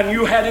black and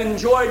you had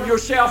enjoyed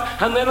yourself,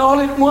 and then all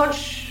at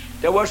once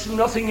there was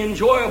nothing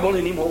enjoyable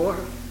anymore?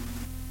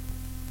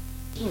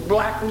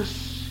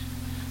 Blackness,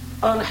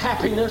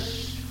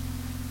 unhappiness,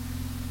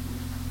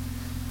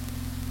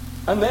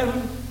 and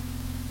then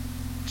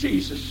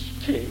Jesus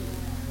came.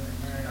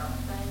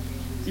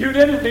 You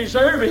didn't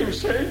deserve him,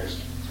 saints.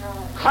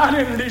 I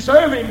didn't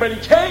deserve him, but he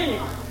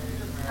came.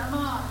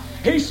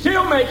 He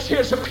still makes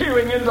his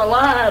appearing in the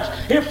lives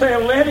if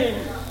they'll let him.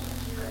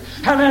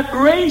 And that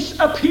grace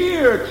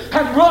appeared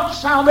and brought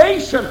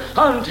salvation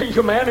unto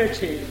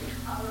humanity.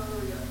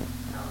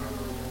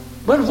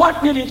 But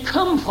what did it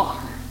come for?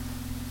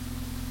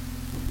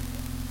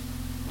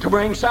 To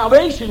bring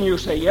salvation, you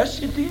say.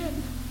 Yes, it did.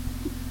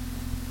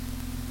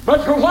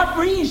 But for what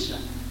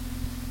reason?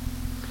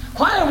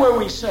 Why were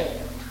we saved?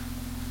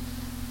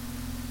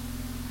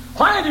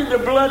 Why did the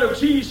blood of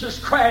Jesus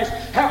Christ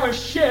that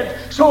was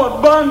shed so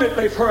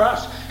abundantly for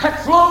us, had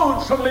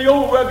flowed from the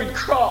old rugged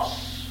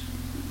cross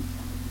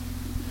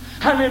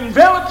and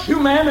enveloped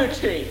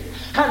humanity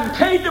and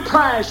paid the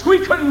price we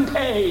couldn't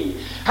pay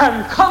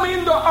and come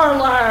into our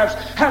lives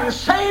and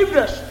saved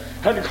us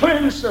and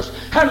cleansed us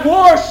and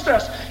washed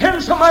us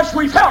insomuch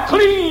we felt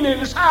clean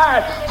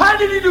inside? Why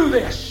did he do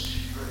this?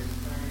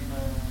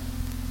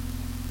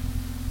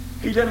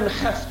 He didn't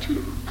have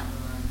to.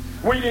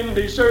 We didn't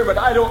deserve it.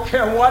 I don't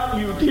care what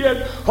you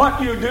did, what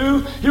you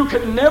do. You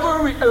can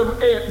never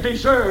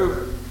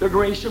deserve the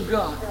grace of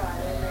God.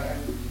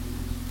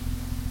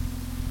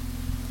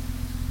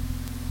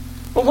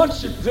 But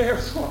what's it there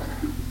for?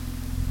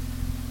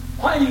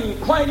 Why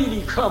did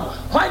he come?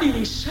 Why did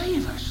he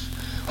save us?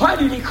 Why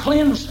did he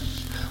cleanse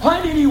us?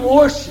 Why did he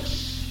wash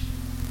us?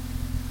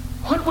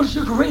 What was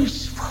the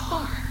grace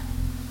for?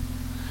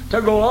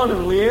 To go on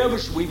and live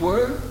as we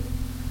were?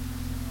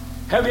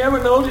 Have you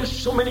ever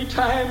noticed so many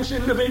times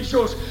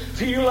individuals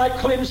feel like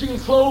cleansing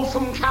flow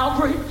from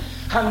Calvary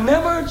and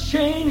never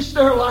changed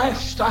their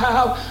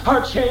lifestyle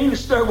or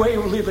changed their way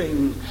of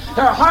living?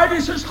 Their heart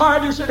is as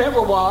hard as it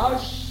ever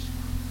was.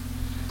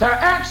 Their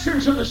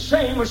actions are the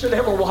same as it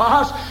ever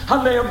was,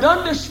 and they have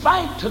done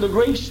despite to the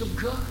grace of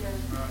God.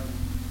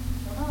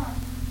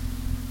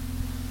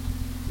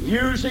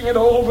 Using it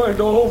over and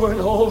over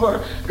and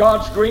over,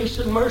 God's grace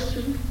and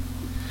mercy.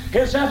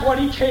 Is that what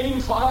he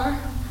came for?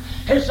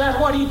 Is that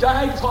what he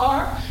died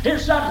for?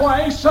 Is that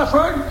why he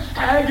suffered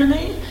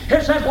agony?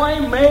 Is that why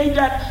he made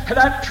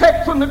that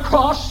trek from the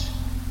cross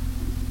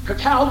to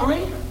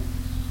Calvary?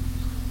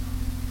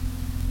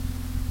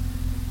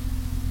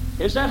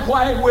 Is that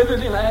why he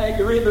withered in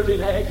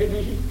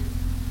agony?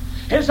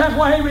 Is that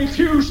why he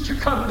refused to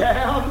come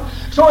down?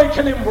 So he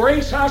can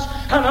embrace us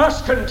and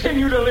us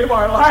continue to live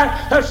our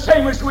life the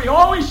same as we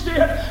always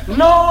did?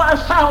 No,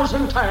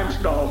 1,000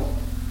 times no.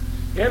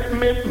 It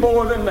meant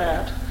more than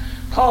that.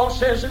 Paul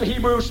says in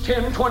Hebrews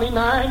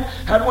 10:29,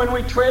 and when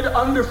we tread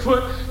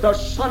underfoot the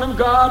Son of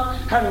God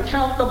and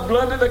count the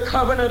blood of the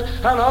covenant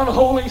an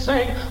unholy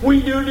thing,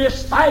 we do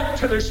despite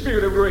to the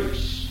Spirit of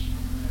grace.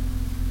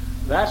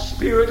 That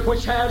Spirit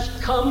which has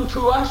come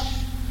to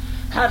us,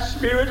 that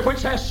Spirit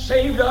which has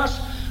saved us,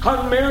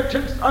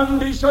 unmerited,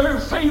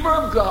 undeserved favor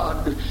of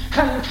God,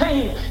 and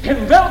came,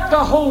 enveloped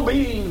the whole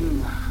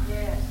being.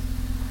 Yes.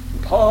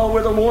 Paul,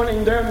 with a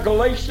warning there in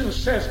Galatians,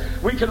 says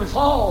we can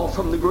fall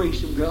from the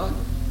grace of God.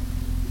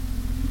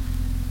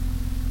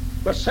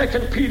 But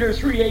 2 Peter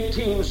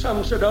 3:18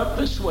 sums it up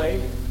this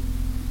way: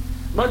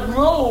 but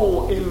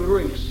grow in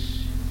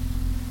grace.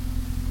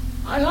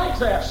 I like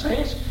that,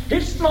 saints.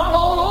 It's not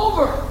all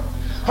over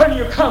when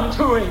you come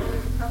to him.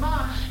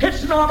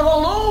 It's not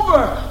all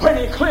over when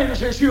he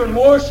cleanses you and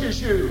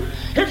washes you.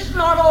 It's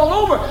not all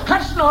over.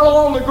 That's not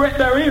all the great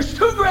there is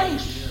to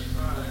grace.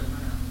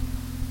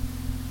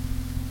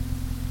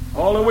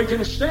 Although we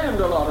can stand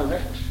a lot of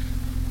that.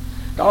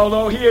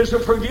 Although he is a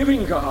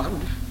forgiving God.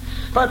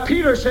 But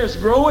Peter says,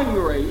 grow in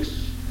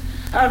grace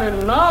and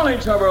in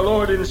knowledge of our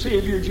Lord and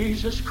Savior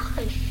Jesus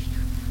Christ.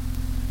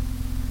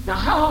 Now,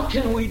 how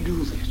can we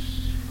do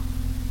this?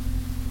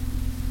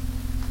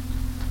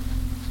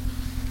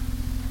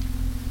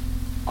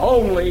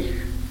 Only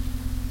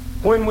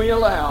when we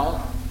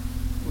allow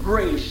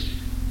grace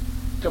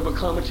to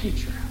become a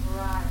teacher.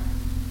 Right.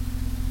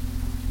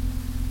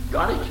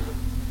 Got it? Yes.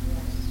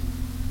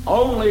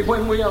 only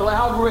when we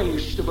allow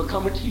grace to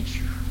become a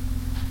teacher.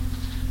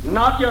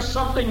 Not just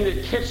something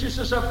that catches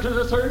us up to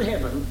the third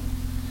heaven.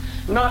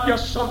 Not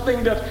just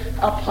something that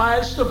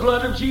applies the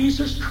blood of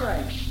Jesus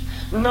Christ.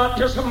 Not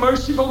just a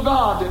merciful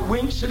God that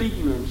winks at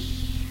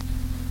ignorance.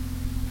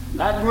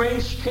 That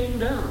grace came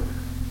down.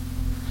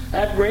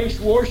 That grace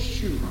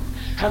washed you.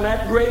 And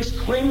that grace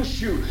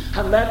cleansed you.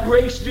 And that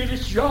grace did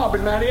its job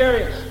in that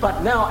area.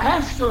 But now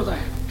after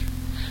that,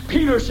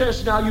 Peter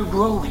says, now you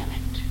grow in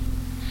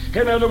it.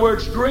 In other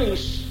words,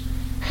 grace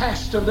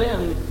has to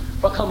then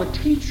become a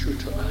teacher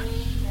to us.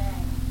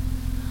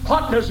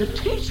 What does it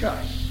teach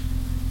us?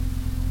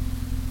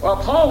 Well,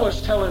 Paul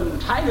was telling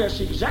Titus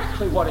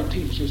exactly what it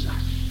teaches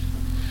us.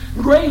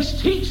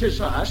 Grace teaches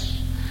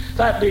us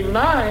that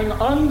denying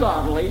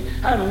ungodly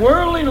and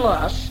worldly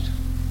lust,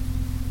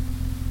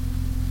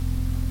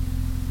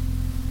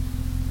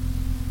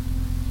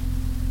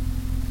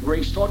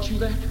 grace taught you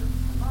that?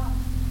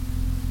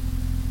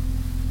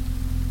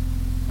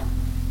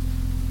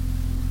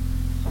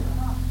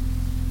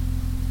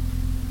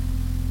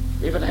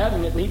 If it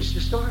hadn't, it needs to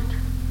start.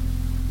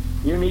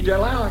 You need to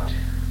allow it.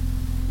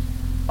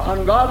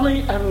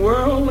 Ungodly and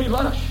worldly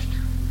lust.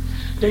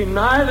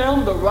 Deny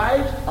them the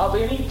right of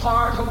any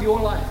part of your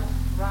life.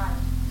 Right.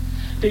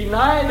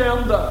 Deny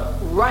them the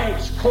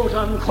rights, quote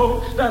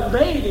unquote, that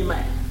they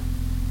demand.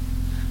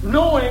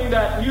 Knowing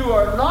that you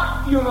are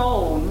not your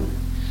own,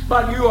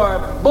 but you are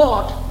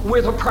bought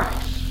with a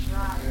price.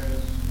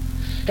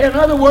 Right. In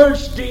other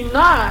words,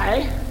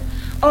 deny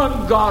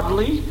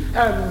ungodly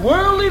and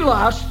worldly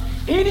lust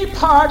any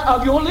part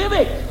of your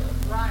living.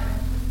 Right.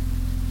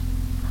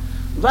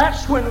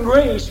 That's when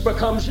grace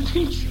becomes a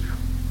teacher.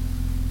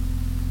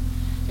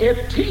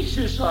 It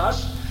teaches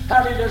us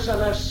that it is a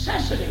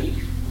necessity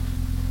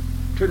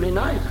to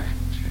deny that.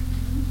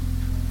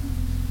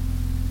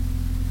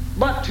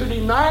 But to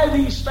deny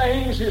these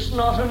things is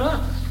not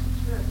enough.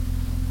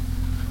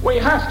 We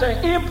have to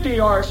empty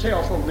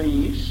ourselves of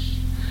these,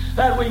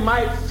 that we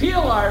might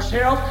fill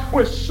ourselves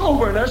with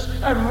soberness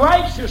and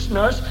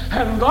righteousness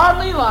and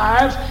godly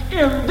lives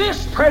in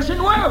this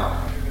present world.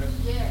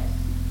 Yes.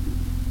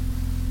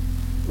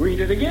 Read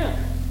it again.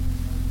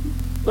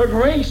 The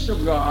grace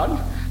of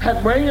God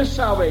hath brought us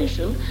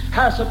salvation,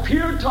 hath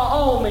appeared to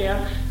all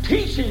men,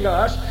 teaching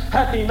us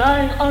that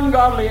denying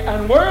ungodly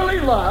and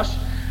worldly lust,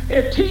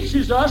 it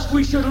teaches us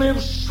we should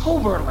live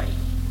soberly.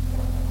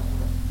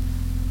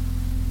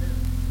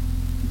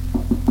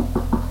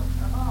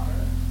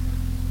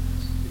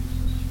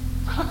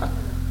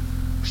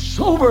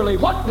 Soberly,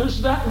 what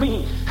does that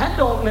mean? That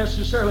don't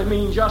necessarily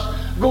mean just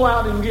go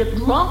out and get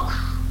drunk,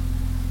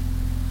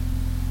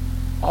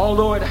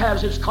 although it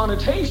has its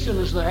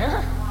connotations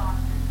there.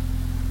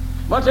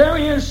 But there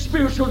is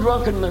spiritual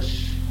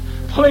drunkenness,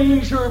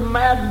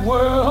 pleasure-mad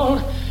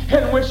world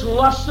in which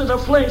lust of the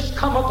flesh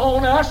come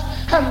upon us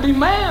and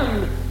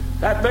demand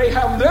that they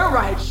have their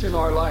rights in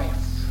our life.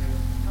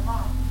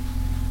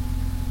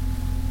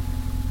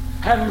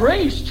 And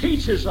grace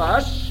teaches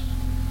us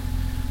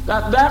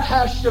that that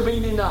has to be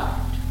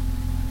denied.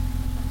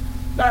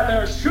 That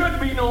there should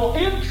be no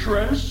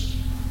entrance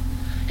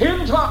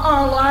into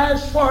our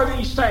lives for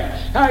these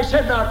things. Now I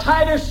said, now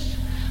Titus,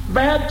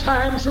 bad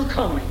times are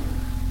coming.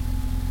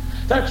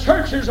 The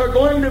churches are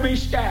going to be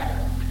scattered.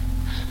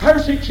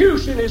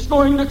 Persecution is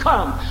going to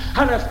come.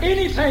 And if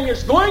anything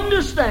is going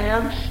to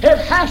stand, it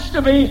has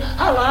to be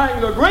allowing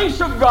the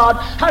grace of God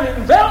that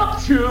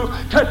envelops you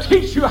to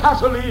teach you how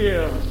to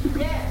live.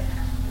 Yes.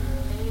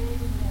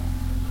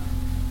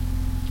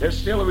 There's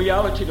still a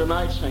reality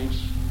tonight,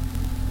 saints.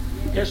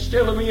 It's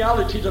still a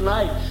reality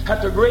tonight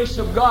that the grace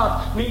of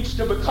God needs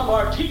to become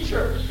our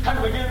teacher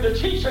and begin to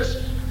teach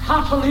us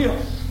how to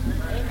live.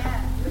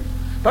 Amen.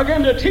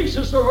 Begin to teach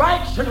us the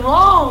rights and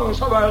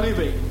wrongs of our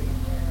living.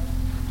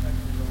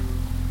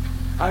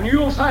 And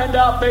you'll find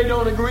out they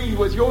don't agree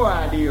with your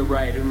idea of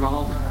right and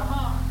wrong.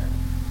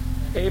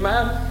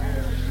 Amen?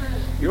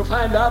 You'll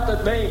find out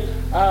that they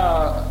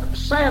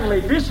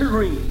sadly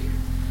disagree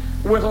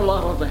with a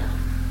lot of them.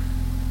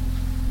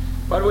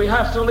 But we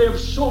have to live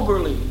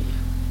soberly,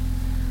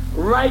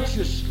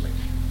 righteously,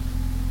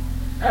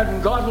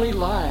 and godly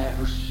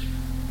lives.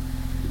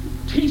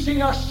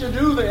 Teaching us to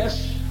do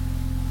this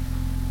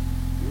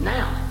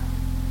now.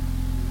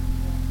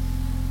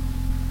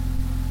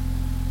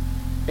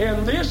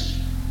 In this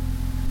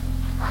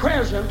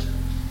present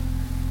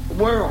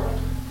world.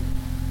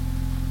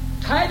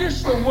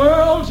 Titus, the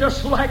world,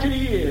 just like it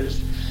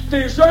is,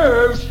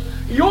 deserves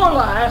your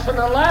life and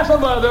the life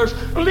of others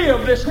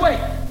live this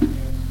way.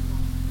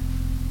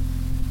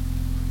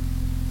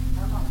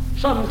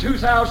 Some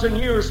 2,000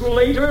 years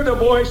later, the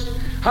voice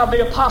of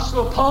the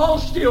Apostle Paul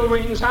still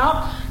rings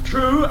out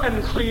true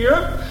and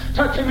clear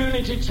to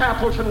Community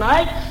Chapel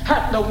tonight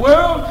that the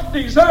world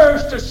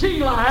deserves to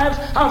see lives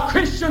of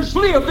Christians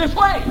live this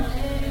way.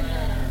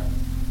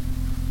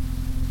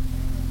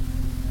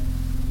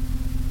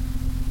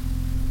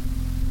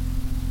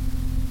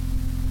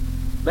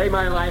 They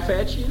might laugh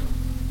at you.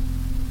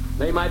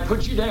 They might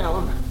put you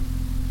down.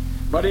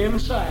 But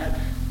inside,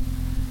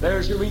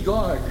 there's a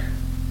regard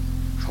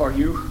for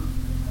you.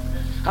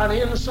 And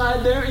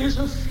inside there is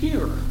a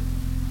fear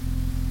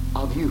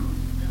of you.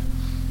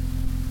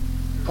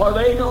 For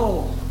they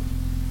know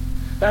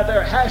that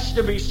there has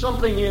to be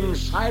something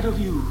inside of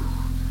you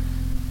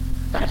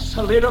that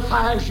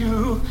solidifies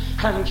you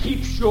and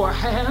keeps your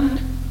hand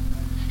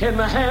in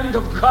the hand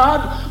of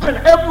God when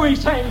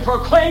everything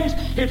proclaims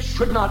it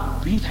should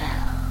not be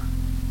there.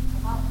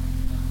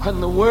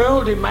 When the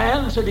world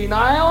demands a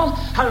denial,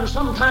 and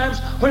sometimes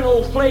when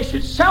old flesh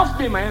itself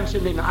demands a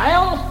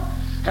denial,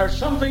 there's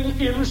something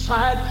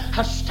inside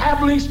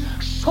established,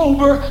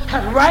 sober,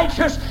 and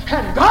righteous,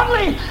 and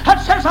godly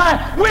that says,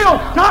 I will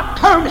not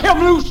turn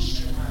him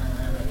loose.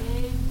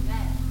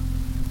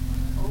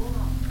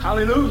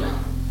 Hallelujah.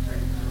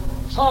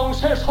 Song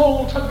says,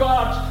 hold to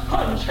God's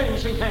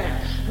unchanging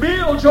hand.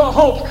 Build your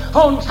hope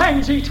on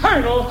things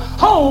eternal.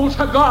 Hold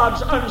to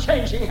God's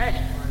unchanging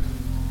hand.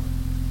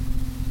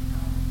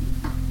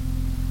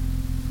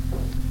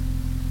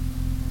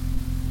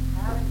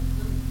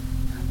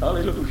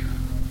 Hallelujah.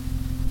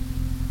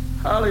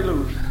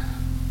 Hallelujah.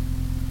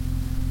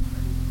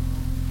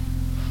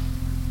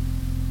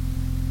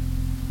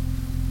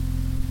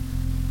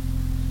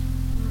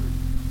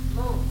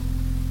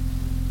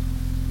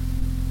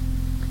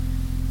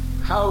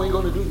 How are we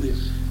going to do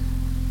this?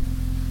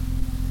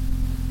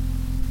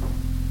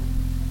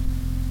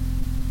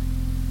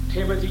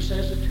 Timothy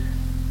says it.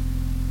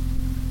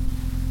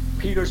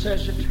 Peter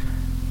says it.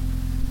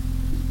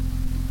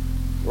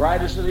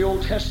 Writers of the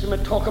Old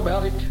Testament talk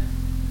about it.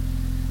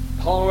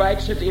 Paul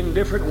writes it in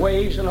different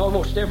ways in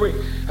almost every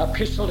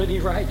epistle that he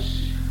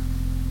writes.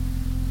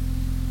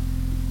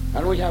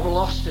 And we have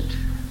lost it.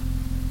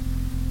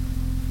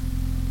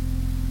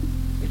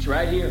 It's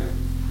right here.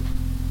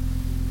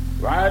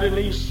 Right in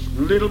these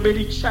little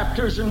bitty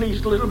chapters and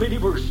these little bitty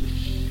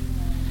verses.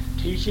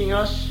 Teaching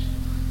us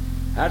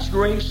that's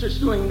grace that's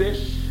doing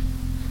this.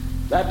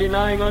 That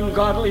denying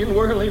ungodly and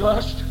worldly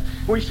lust,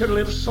 we should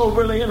live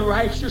soberly and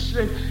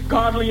righteously and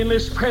godly in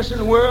this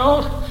present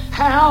world.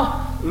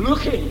 How?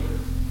 Looking.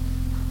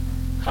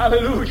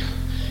 Hallelujah.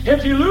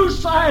 If you lose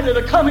sight of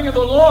the coming of the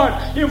Lord,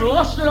 you've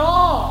lost it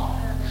all.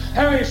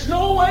 There is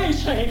no way,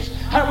 saints,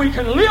 that we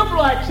can live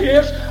like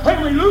this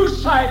when we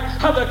lose sight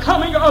of the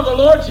coming of the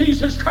Lord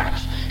Jesus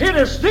Christ. It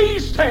is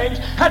these things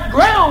that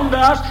ground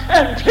us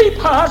and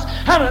keep us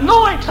and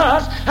anoint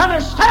us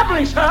and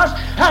establish us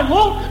and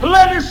won't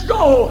let us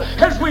go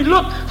as we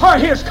look for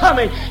His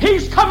coming.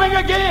 He's coming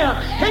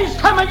again. He's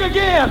coming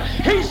again.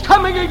 He's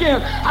coming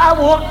again. I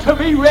want to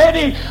be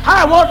ready.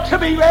 I want to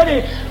be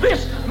ready.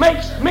 This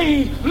makes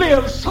me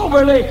live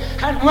soberly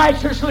and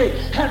righteously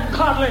and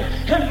godly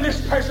in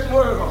this present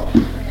world.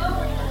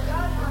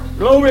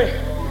 Glory.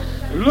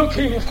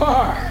 Looking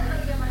for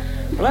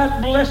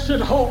that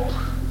blessed hope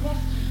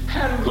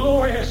and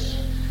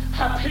glorious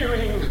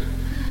appearing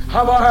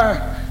of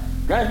our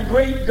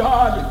great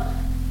God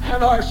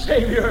and our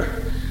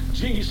Savior,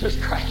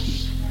 Jesus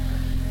Christ.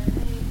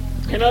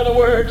 In other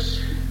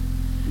words,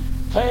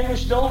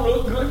 things don't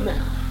look good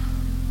now.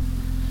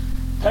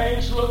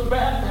 Things look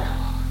bad now.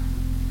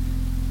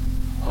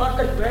 What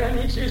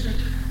advantage is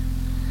it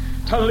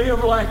to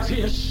live like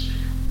this?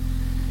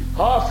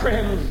 Oh,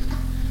 friend,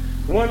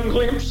 one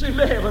glimpse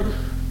into heaven,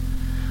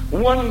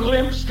 one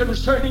glimpse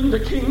concerning the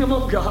kingdom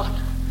of God,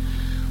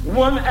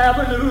 one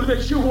avenue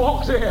that you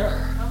walk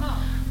there,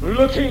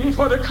 looking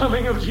for the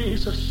coming of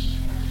Jesus,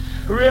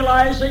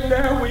 realizing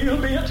there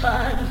will be a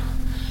time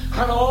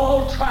when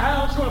all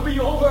trials will be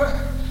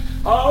over,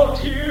 all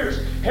tears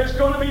is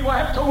going to be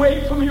wiped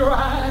away from your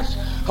eyes,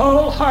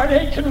 all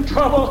heartache and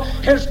trouble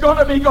is going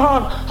to be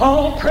gone,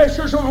 all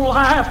pressures of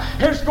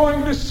life is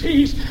going to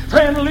cease.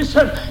 Friend,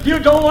 listen, you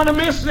don't want to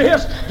miss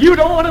this. You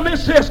don't want to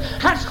miss this.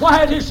 That's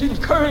why it is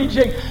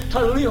encouraging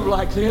to live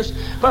like this,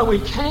 but we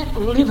can't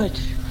live it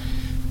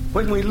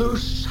when we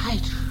lose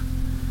sight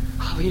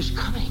of His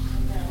coming.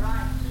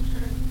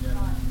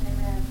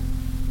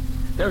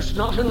 There's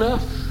not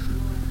enough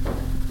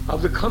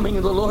of the coming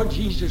of the Lord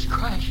Jesus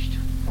Christ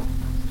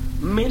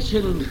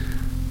mentioned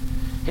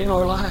in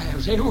our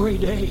lives every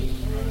day.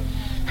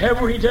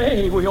 Every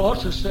day we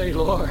ought to say,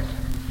 Lord,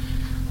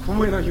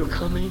 when are you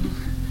coming?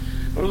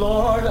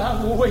 Lord,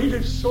 I've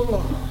waited so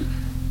long.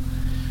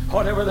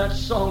 Whatever that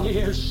song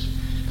is,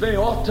 there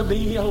ought to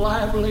be a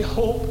lively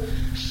hope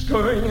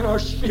stirring in our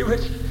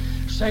spirit.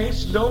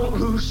 Saints, don't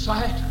lose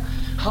sight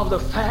of the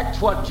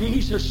fact what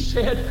Jesus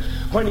said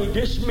when He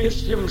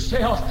dismissed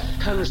Himself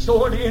and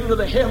soared into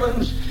the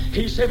heavens.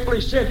 He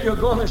simply said, you're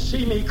going to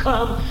see me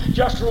come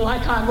just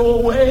like I go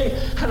away.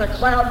 And a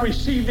cloud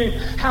received Him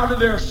out of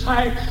their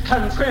sight.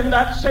 And friend,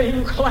 that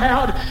same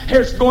cloud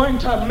is going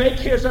to make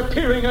His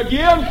appearing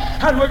again.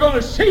 And we're going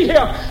to see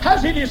Him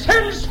as He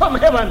descends from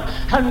heaven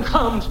and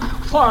comes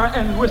for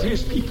and with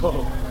His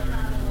people.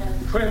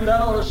 Friend,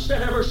 that ought to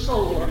set every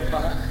soul on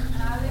fire.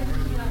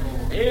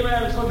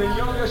 Amen. From the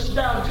youngest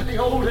down to the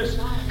oldest,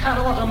 that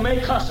ought to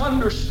make us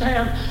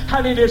understand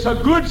that it is a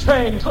good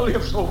thing to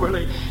live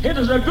soberly. It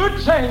is a good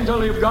thing to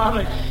live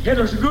godly. It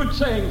is a good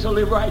thing to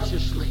live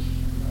righteously.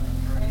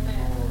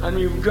 Amen. And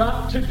you've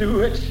got to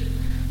do it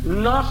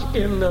not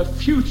in the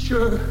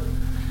future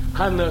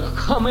and the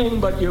coming,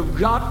 but you've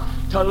got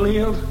to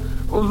live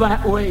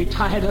that way,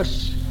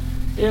 Titus,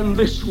 in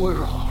this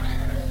world.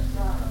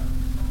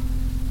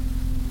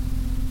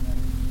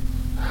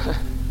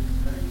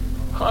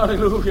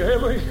 Hallelujah.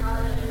 Every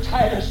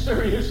Titus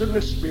there is in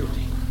this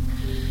building,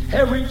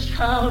 every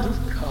child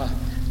of God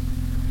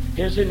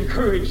is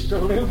encouraged to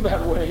live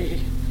that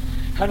way,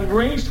 and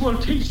grace will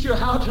teach you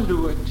how to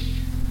do it.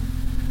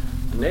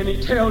 And then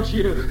he tells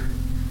you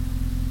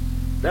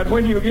that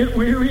when you get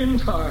weary and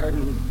tired,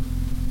 and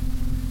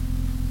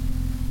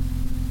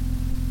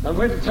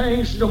when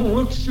things don't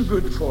look so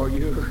good for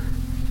you,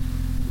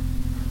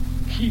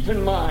 keep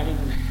in mind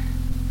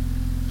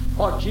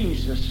what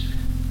Jesus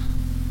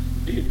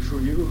did for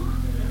you.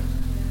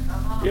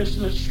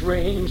 Isn't it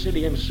strange that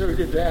he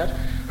inserted that?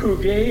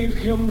 Who gave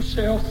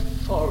himself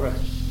for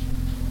us.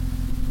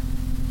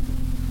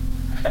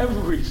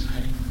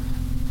 Everything.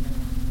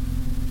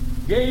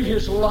 Gave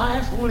his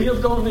life,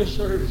 lived on this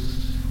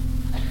earth.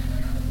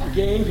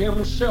 Gave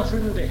himself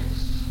in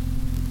death.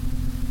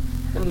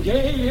 And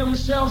gave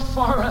himself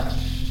for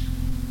us.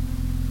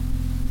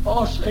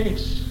 Oh,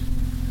 saints,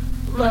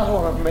 that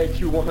ought to make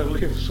you want to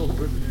live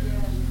soberly.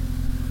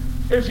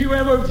 If you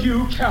ever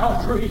view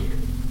Calvary,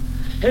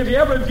 if you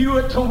ever view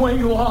it the way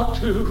you ought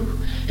to,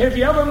 if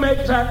you ever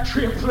make that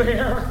trip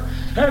there,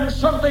 and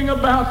something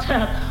about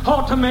that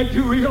ought to make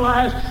you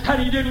realize that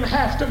he didn't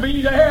have to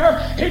be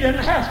there, he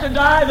didn't have to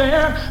die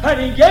there, and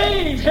he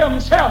gave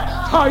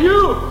himself for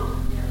you,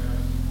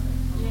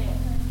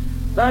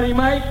 that he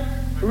might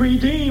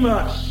redeem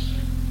us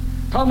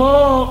from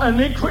all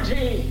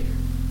iniquity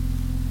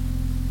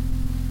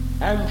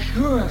and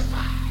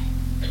purify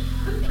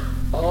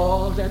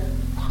all that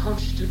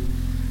constant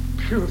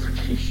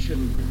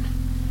purification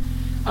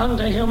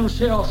unto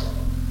himself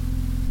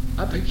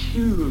a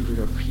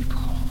peculiar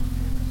people,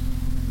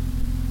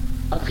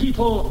 a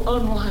people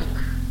unlike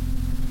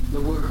the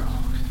world,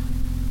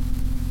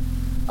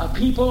 a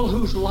people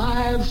whose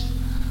lives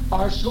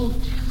are so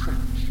different,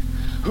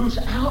 whose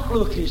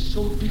outlook is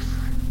so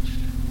different,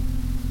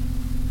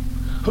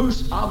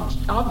 whose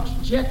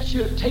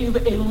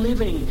objective in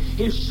living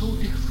is so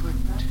different,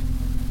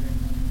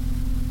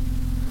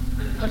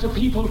 that the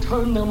people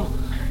turn them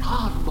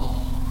oddballs.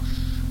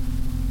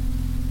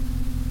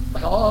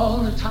 But all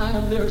the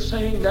time they're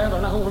saying that,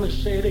 and I want to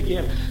say it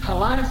again, a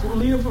life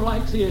lived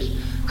like this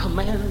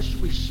commands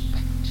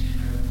respect.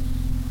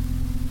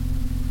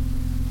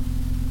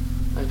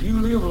 If you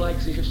live like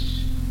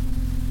this,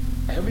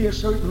 there'll be a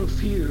certain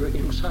fear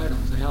inside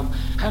of them.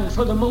 And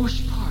for the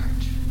most part,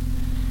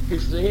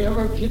 if they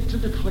ever get to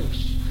the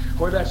place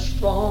where that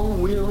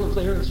strong will of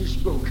theirs is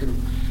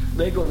broken,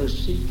 they're going to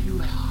seek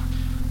you out.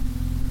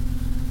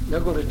 They're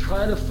going to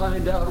try to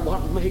find out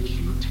what makes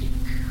you tick.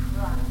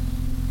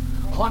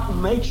 What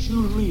makes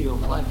you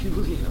live like you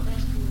live.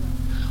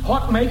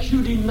 What makes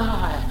you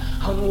deny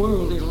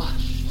unworldly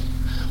lust.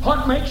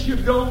 What makes you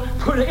don't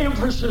put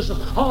emphasis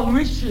on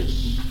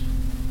riches,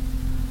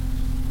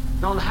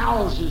 on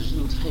houses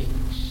and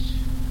things.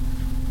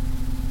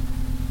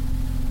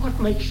 What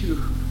makes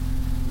you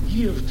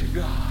give to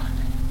God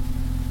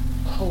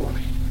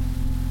holy,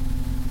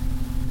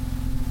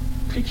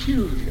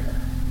 peculiar.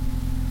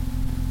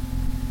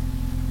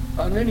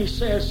 And then he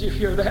says, if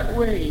you're that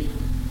way,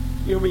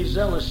 you'll be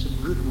zealous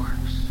of good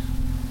works.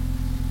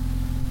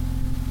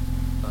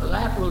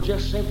 That will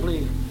just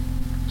simply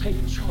take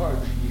charge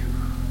of you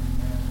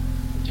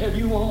until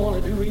you won't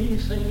want to do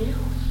anything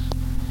else,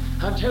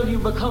 until you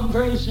become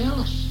very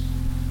zealous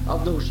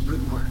of those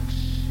good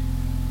works.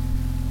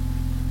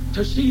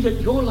 To see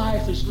that your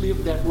life is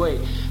lived that way,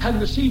 and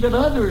to see that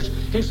others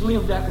is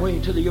lived that way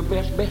to the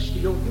best of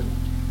your ability,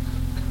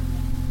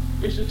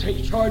 is to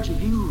take charge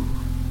of you,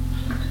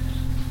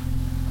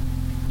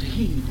 to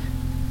heed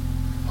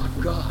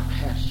what God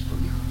has for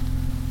you.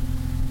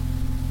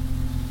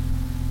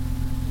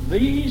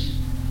 These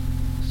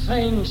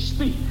things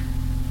speak.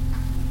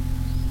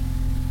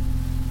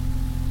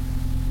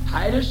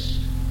 Titus,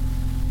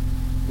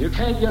 you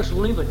can't just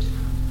live it.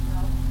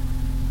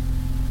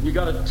 You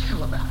got to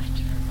tell about it.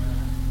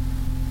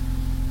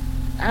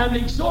 And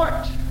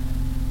exhort.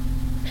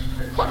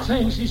 What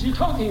things is he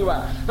talking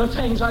about? The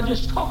things I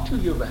just talked to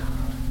you about.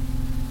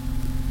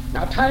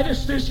 Now,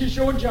 Titus, this is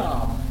your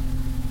job.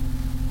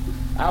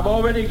 I've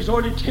already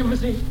exhorted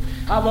Timothy.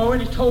 I've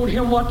already told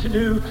him what to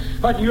do,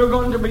 but you're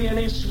going to be an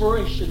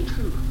inspiration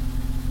too.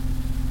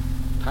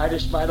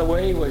 Titus, by the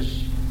way,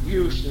 was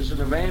used as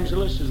an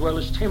evangelist as well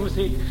as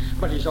Timothy,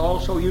 but he's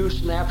also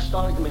used in the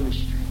apostolic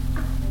ministry.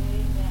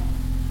 Amen.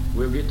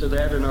 We'll get to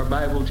that in our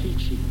Bible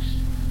teachings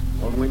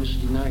on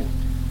Wednesday night.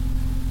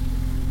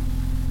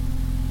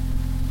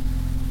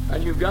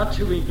 And you've got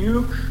to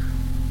rebuke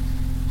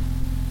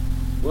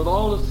with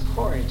all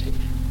authority.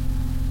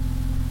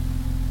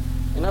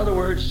 In other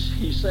words,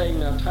 he's saying,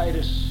 now,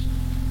 Titus,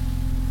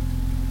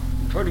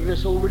 I'm turning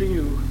this over to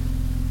you.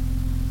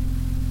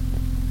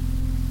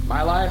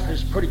 My life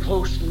is pretty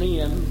close to the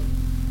end.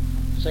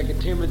 2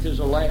 Timothy is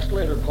the last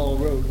letter Paul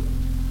wrote.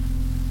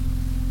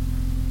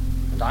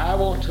 And I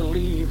want to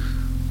leave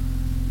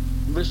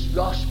this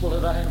gospel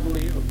that I have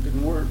lived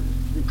and worked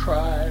and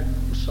cried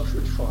and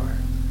suffered for,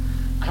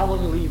 I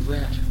want to leave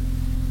that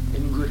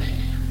in good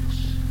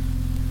hands.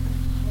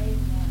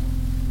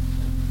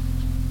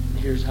 And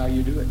here's how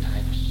you do it,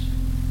 Titus.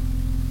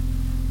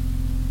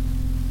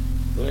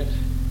 Let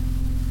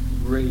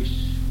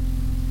grace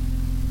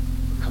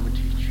become a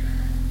teacher.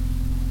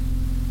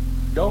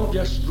 Don't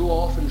just go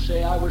off and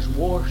say, I was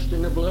washed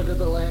in the blood of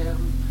the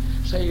Lamb,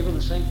 saved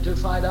and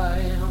sanctified I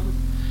am.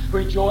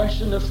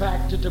 Rejoice in the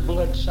fact that the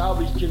blood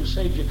salvaged and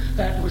saved you.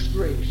 That was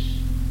grace.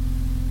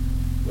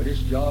 But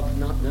its job's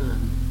not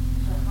done.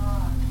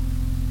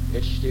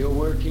 It's still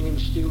working and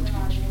still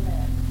teaching.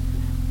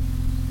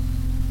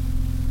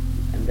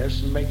 And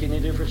doesn't make any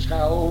difference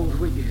how old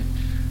we get.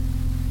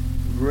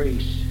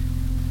 Grace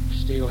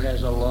still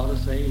has a lot of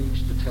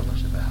things to tell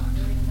us about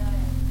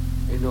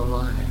in our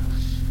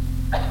lives.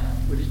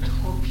 But it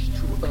talks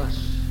to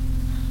us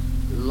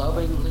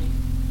lovingly,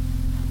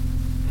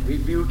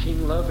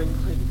 rebuking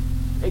lovingly,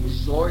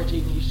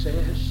 exhorting, he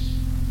says.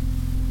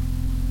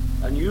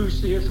 And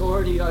use the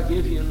authority I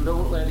give you, and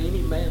don't let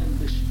any man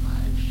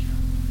despise you.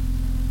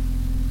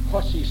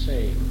 What's he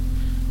saying?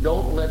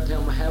 Don't let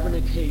them have an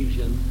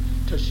occasion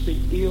to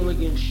speak ill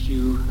against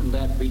you, and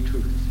that be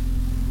truth.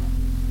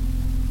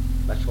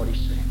 That's what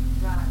he's saying.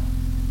 Right.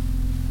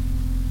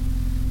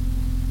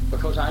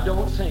 Because I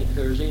don't think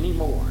there's any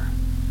more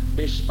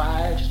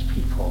despised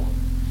people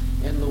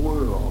in the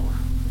world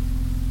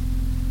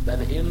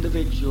than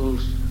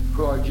individuals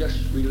who are just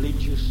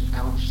religious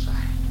outside.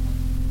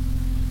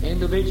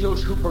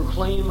 Individuals who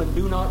proclaim and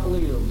do not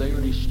live, they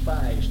are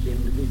despised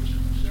individuals.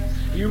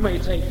 You may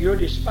think you're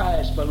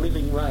despised by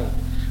living right,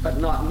 but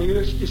not near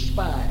as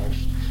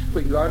despised,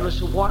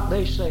 regardless of what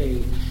they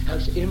say,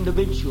 as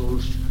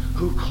individuals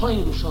who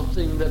claim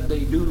something that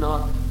they do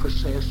not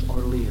possess or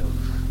live.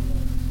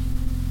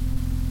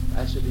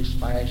 That's a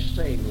despised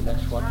thing, and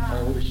that's what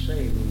Paul is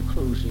saying in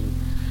closing.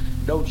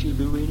 Don't you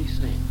do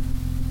anything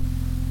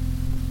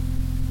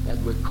that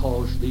would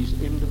cause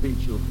these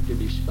individuals to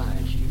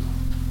despise you.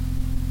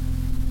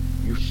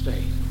 You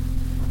stay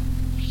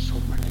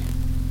soberly,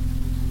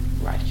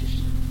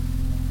 righteous,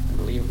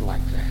 and live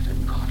like that,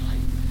 and godly.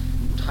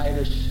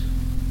 Titus,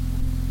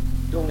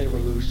 don't ever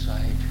lose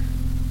sight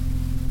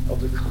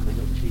of the coming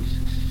of Jesus.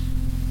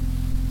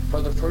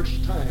 For the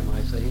first time,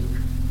 I think,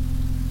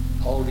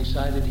 Paul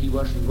decided he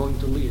wasn't going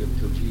to live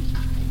till Jesus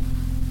came.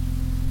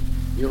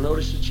 You'll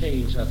notice the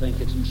change, I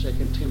think it's in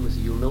 2 Timothy.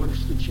 You'll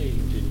notice the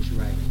change in his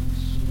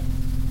writings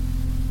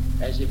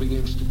as he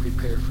begins to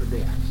prepare for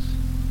death.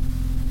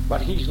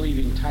 But he's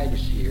leaving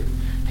Titus here.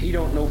 He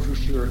don't know for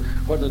sure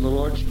whether the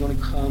Lord's going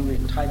to come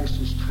in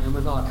Titus's time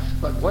or not.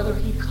 But whether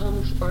he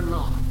comes or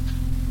not,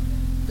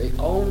 the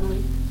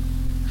only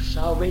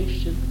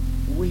salvation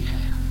we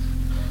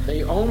have,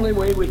 the only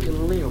way we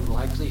can live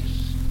like this,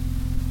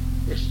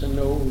 is to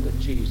know that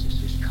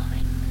Jesus is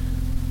coming.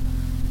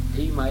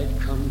 He might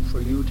come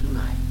for you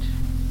tonight,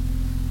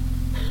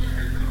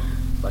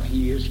 but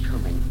he is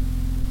coming,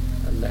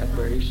 and that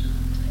very soon.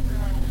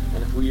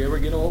 And if we ever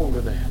get a hold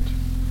of that,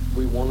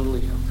 we want to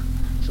live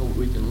so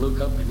we can look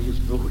up in his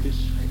glorious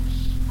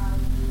face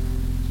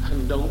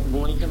and don't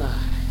blink an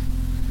eye,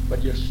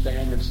 but just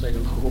stand and say,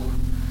 Lord,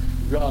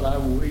 God,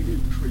 I've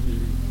waited for you.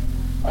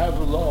 I've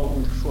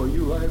longed for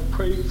you. I've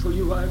prayed for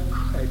you. I've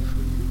cried for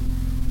you.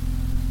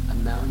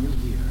 And now you're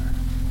here.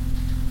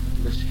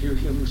 Let's hear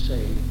him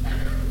say,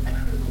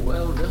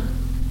 well done,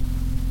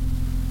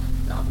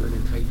 thou good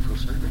and faithful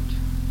servant.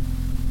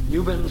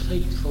 You've been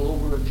faithful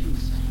over a few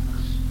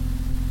things.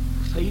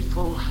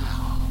 Faithful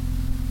how?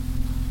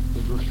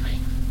 In living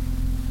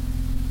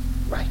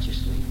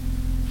righteously,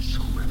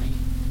 soberly,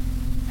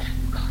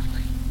 and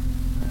godly.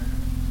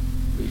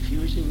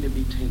 Refusing to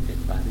be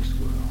tainted by this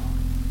world.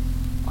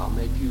 I'll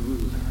make you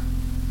ruler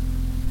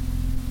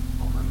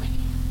over me.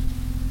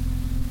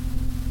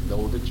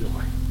 Know the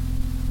joy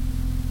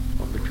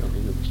of the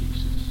coming of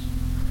Jesus.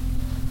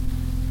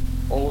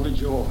 Oh, the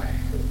joy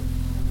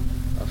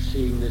of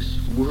seeing this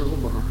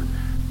world burn,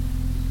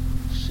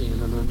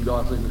 sin and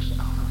ungodliness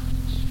out of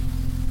it,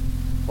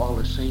 while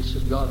the saints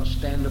of God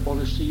stand upon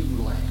a sea of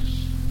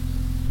glass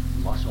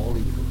and watch all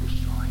evil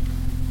destroyed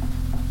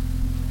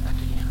at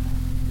the end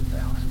of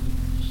 1,000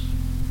 years.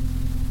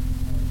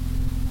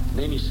 And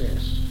then he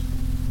says,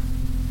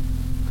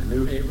 a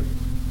new heaven,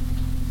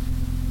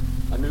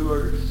 a new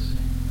earth.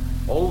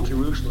 Old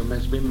Jerusalem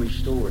has been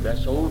restored.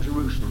 That's old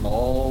Jerusalem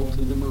all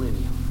through the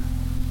millennium.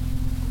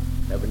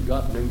 Haven't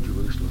got New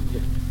Jerusalem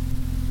yet.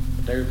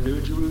 But there's New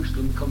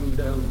Jerusalem coming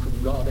down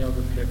from God out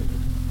of heaven.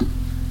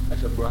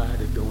 That's a bride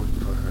adorned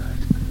for her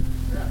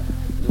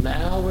husband.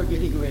 Now we're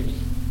getting ready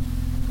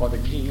for the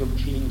King of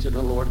Kings and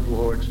the Lord of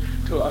Lords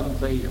to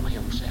unveil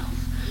himself.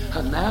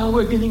 And now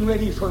we're getting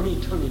ready for an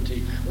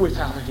eternity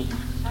without an end.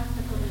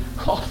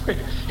 Oh,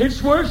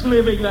 it's worth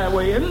living that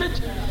way, isn't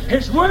it?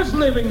 It's worth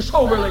living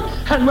soberly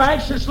and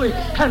righteously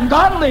and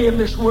godly in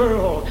this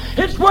world.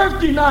 It's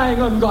worth denying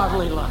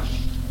ungodly lust.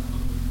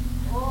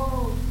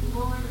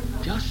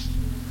 Just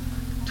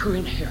to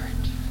inherit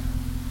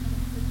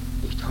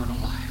eternal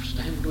life.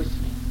 Stand with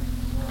me.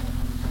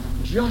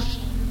 just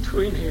to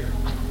inherit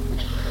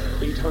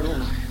eternal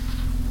life.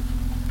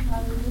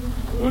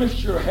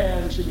 Lift your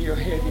hands and your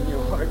head and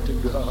your heart to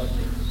God.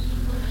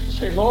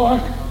 Say,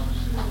 Lord,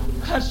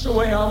 that's the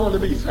way I want to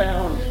be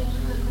found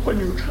when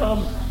you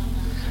come.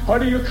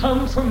 Whether you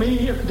come for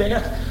me at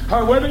death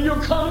or whether you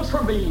come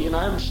for me and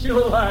I'm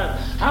still alive,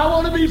 I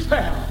want to be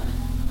found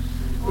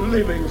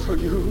living for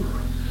you,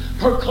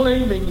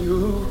 proclaiming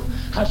you,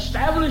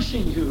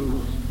 establishing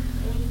you.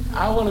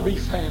 I want to be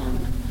found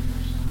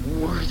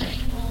worthy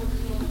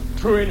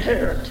to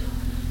inherit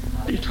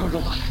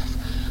eternal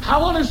life. I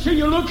want to see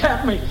you look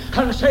at me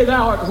and say,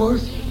 thou art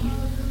worthy.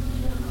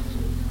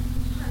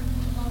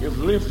 You've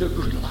lived a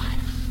good life.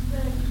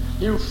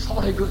 You've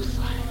fought a good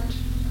fight.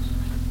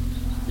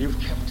 You've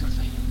kept your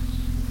faith.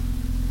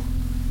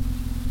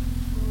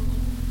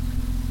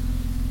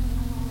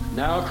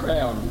 Now a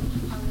crown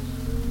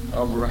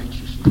of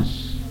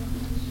righteousness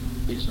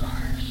is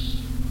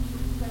ours.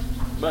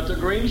 But the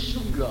grace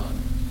of God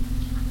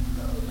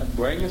that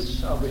bringeth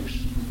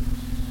salvation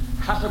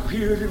hath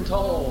appeared unto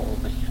all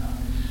men.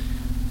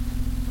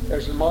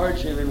 There's a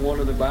margin in one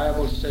of the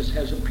Bibles that says,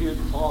 has appeared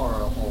for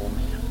all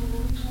men.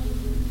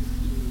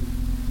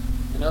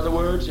 In other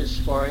words, it's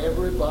for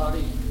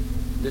everybody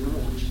that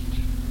wants it.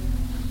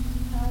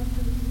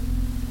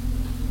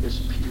 It's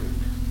appeared.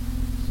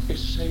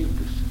 It's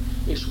saved us.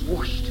 It's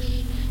washed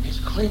us. It's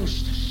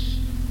cleansed us.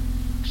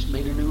 It's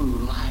made a new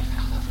life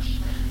out of us.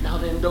 Now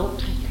then, don't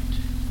take it.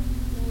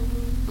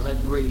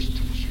 Let grace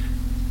teach you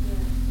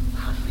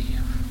how to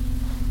live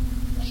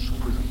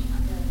soberly,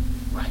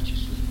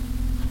 righteously,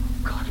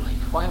 godly.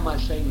 Why am I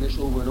saying this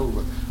over and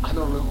over? I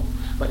don't know.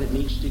 But it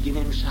needs to get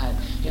inside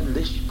in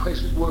this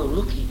present world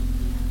looking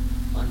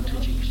unto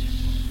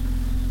Jesus.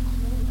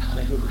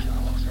 Hallelujah.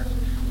 Author,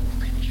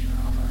 finisher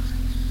of our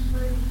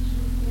faith.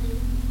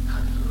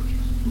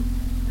 Hallelujah.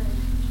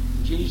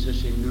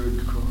 Jesus endured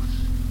the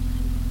cross,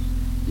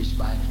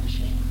 despised the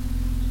shame,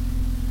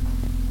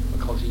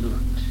 because he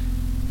looked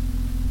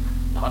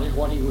not at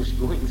what he was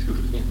going through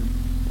then,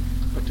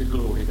 but the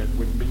glory that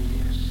would be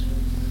his.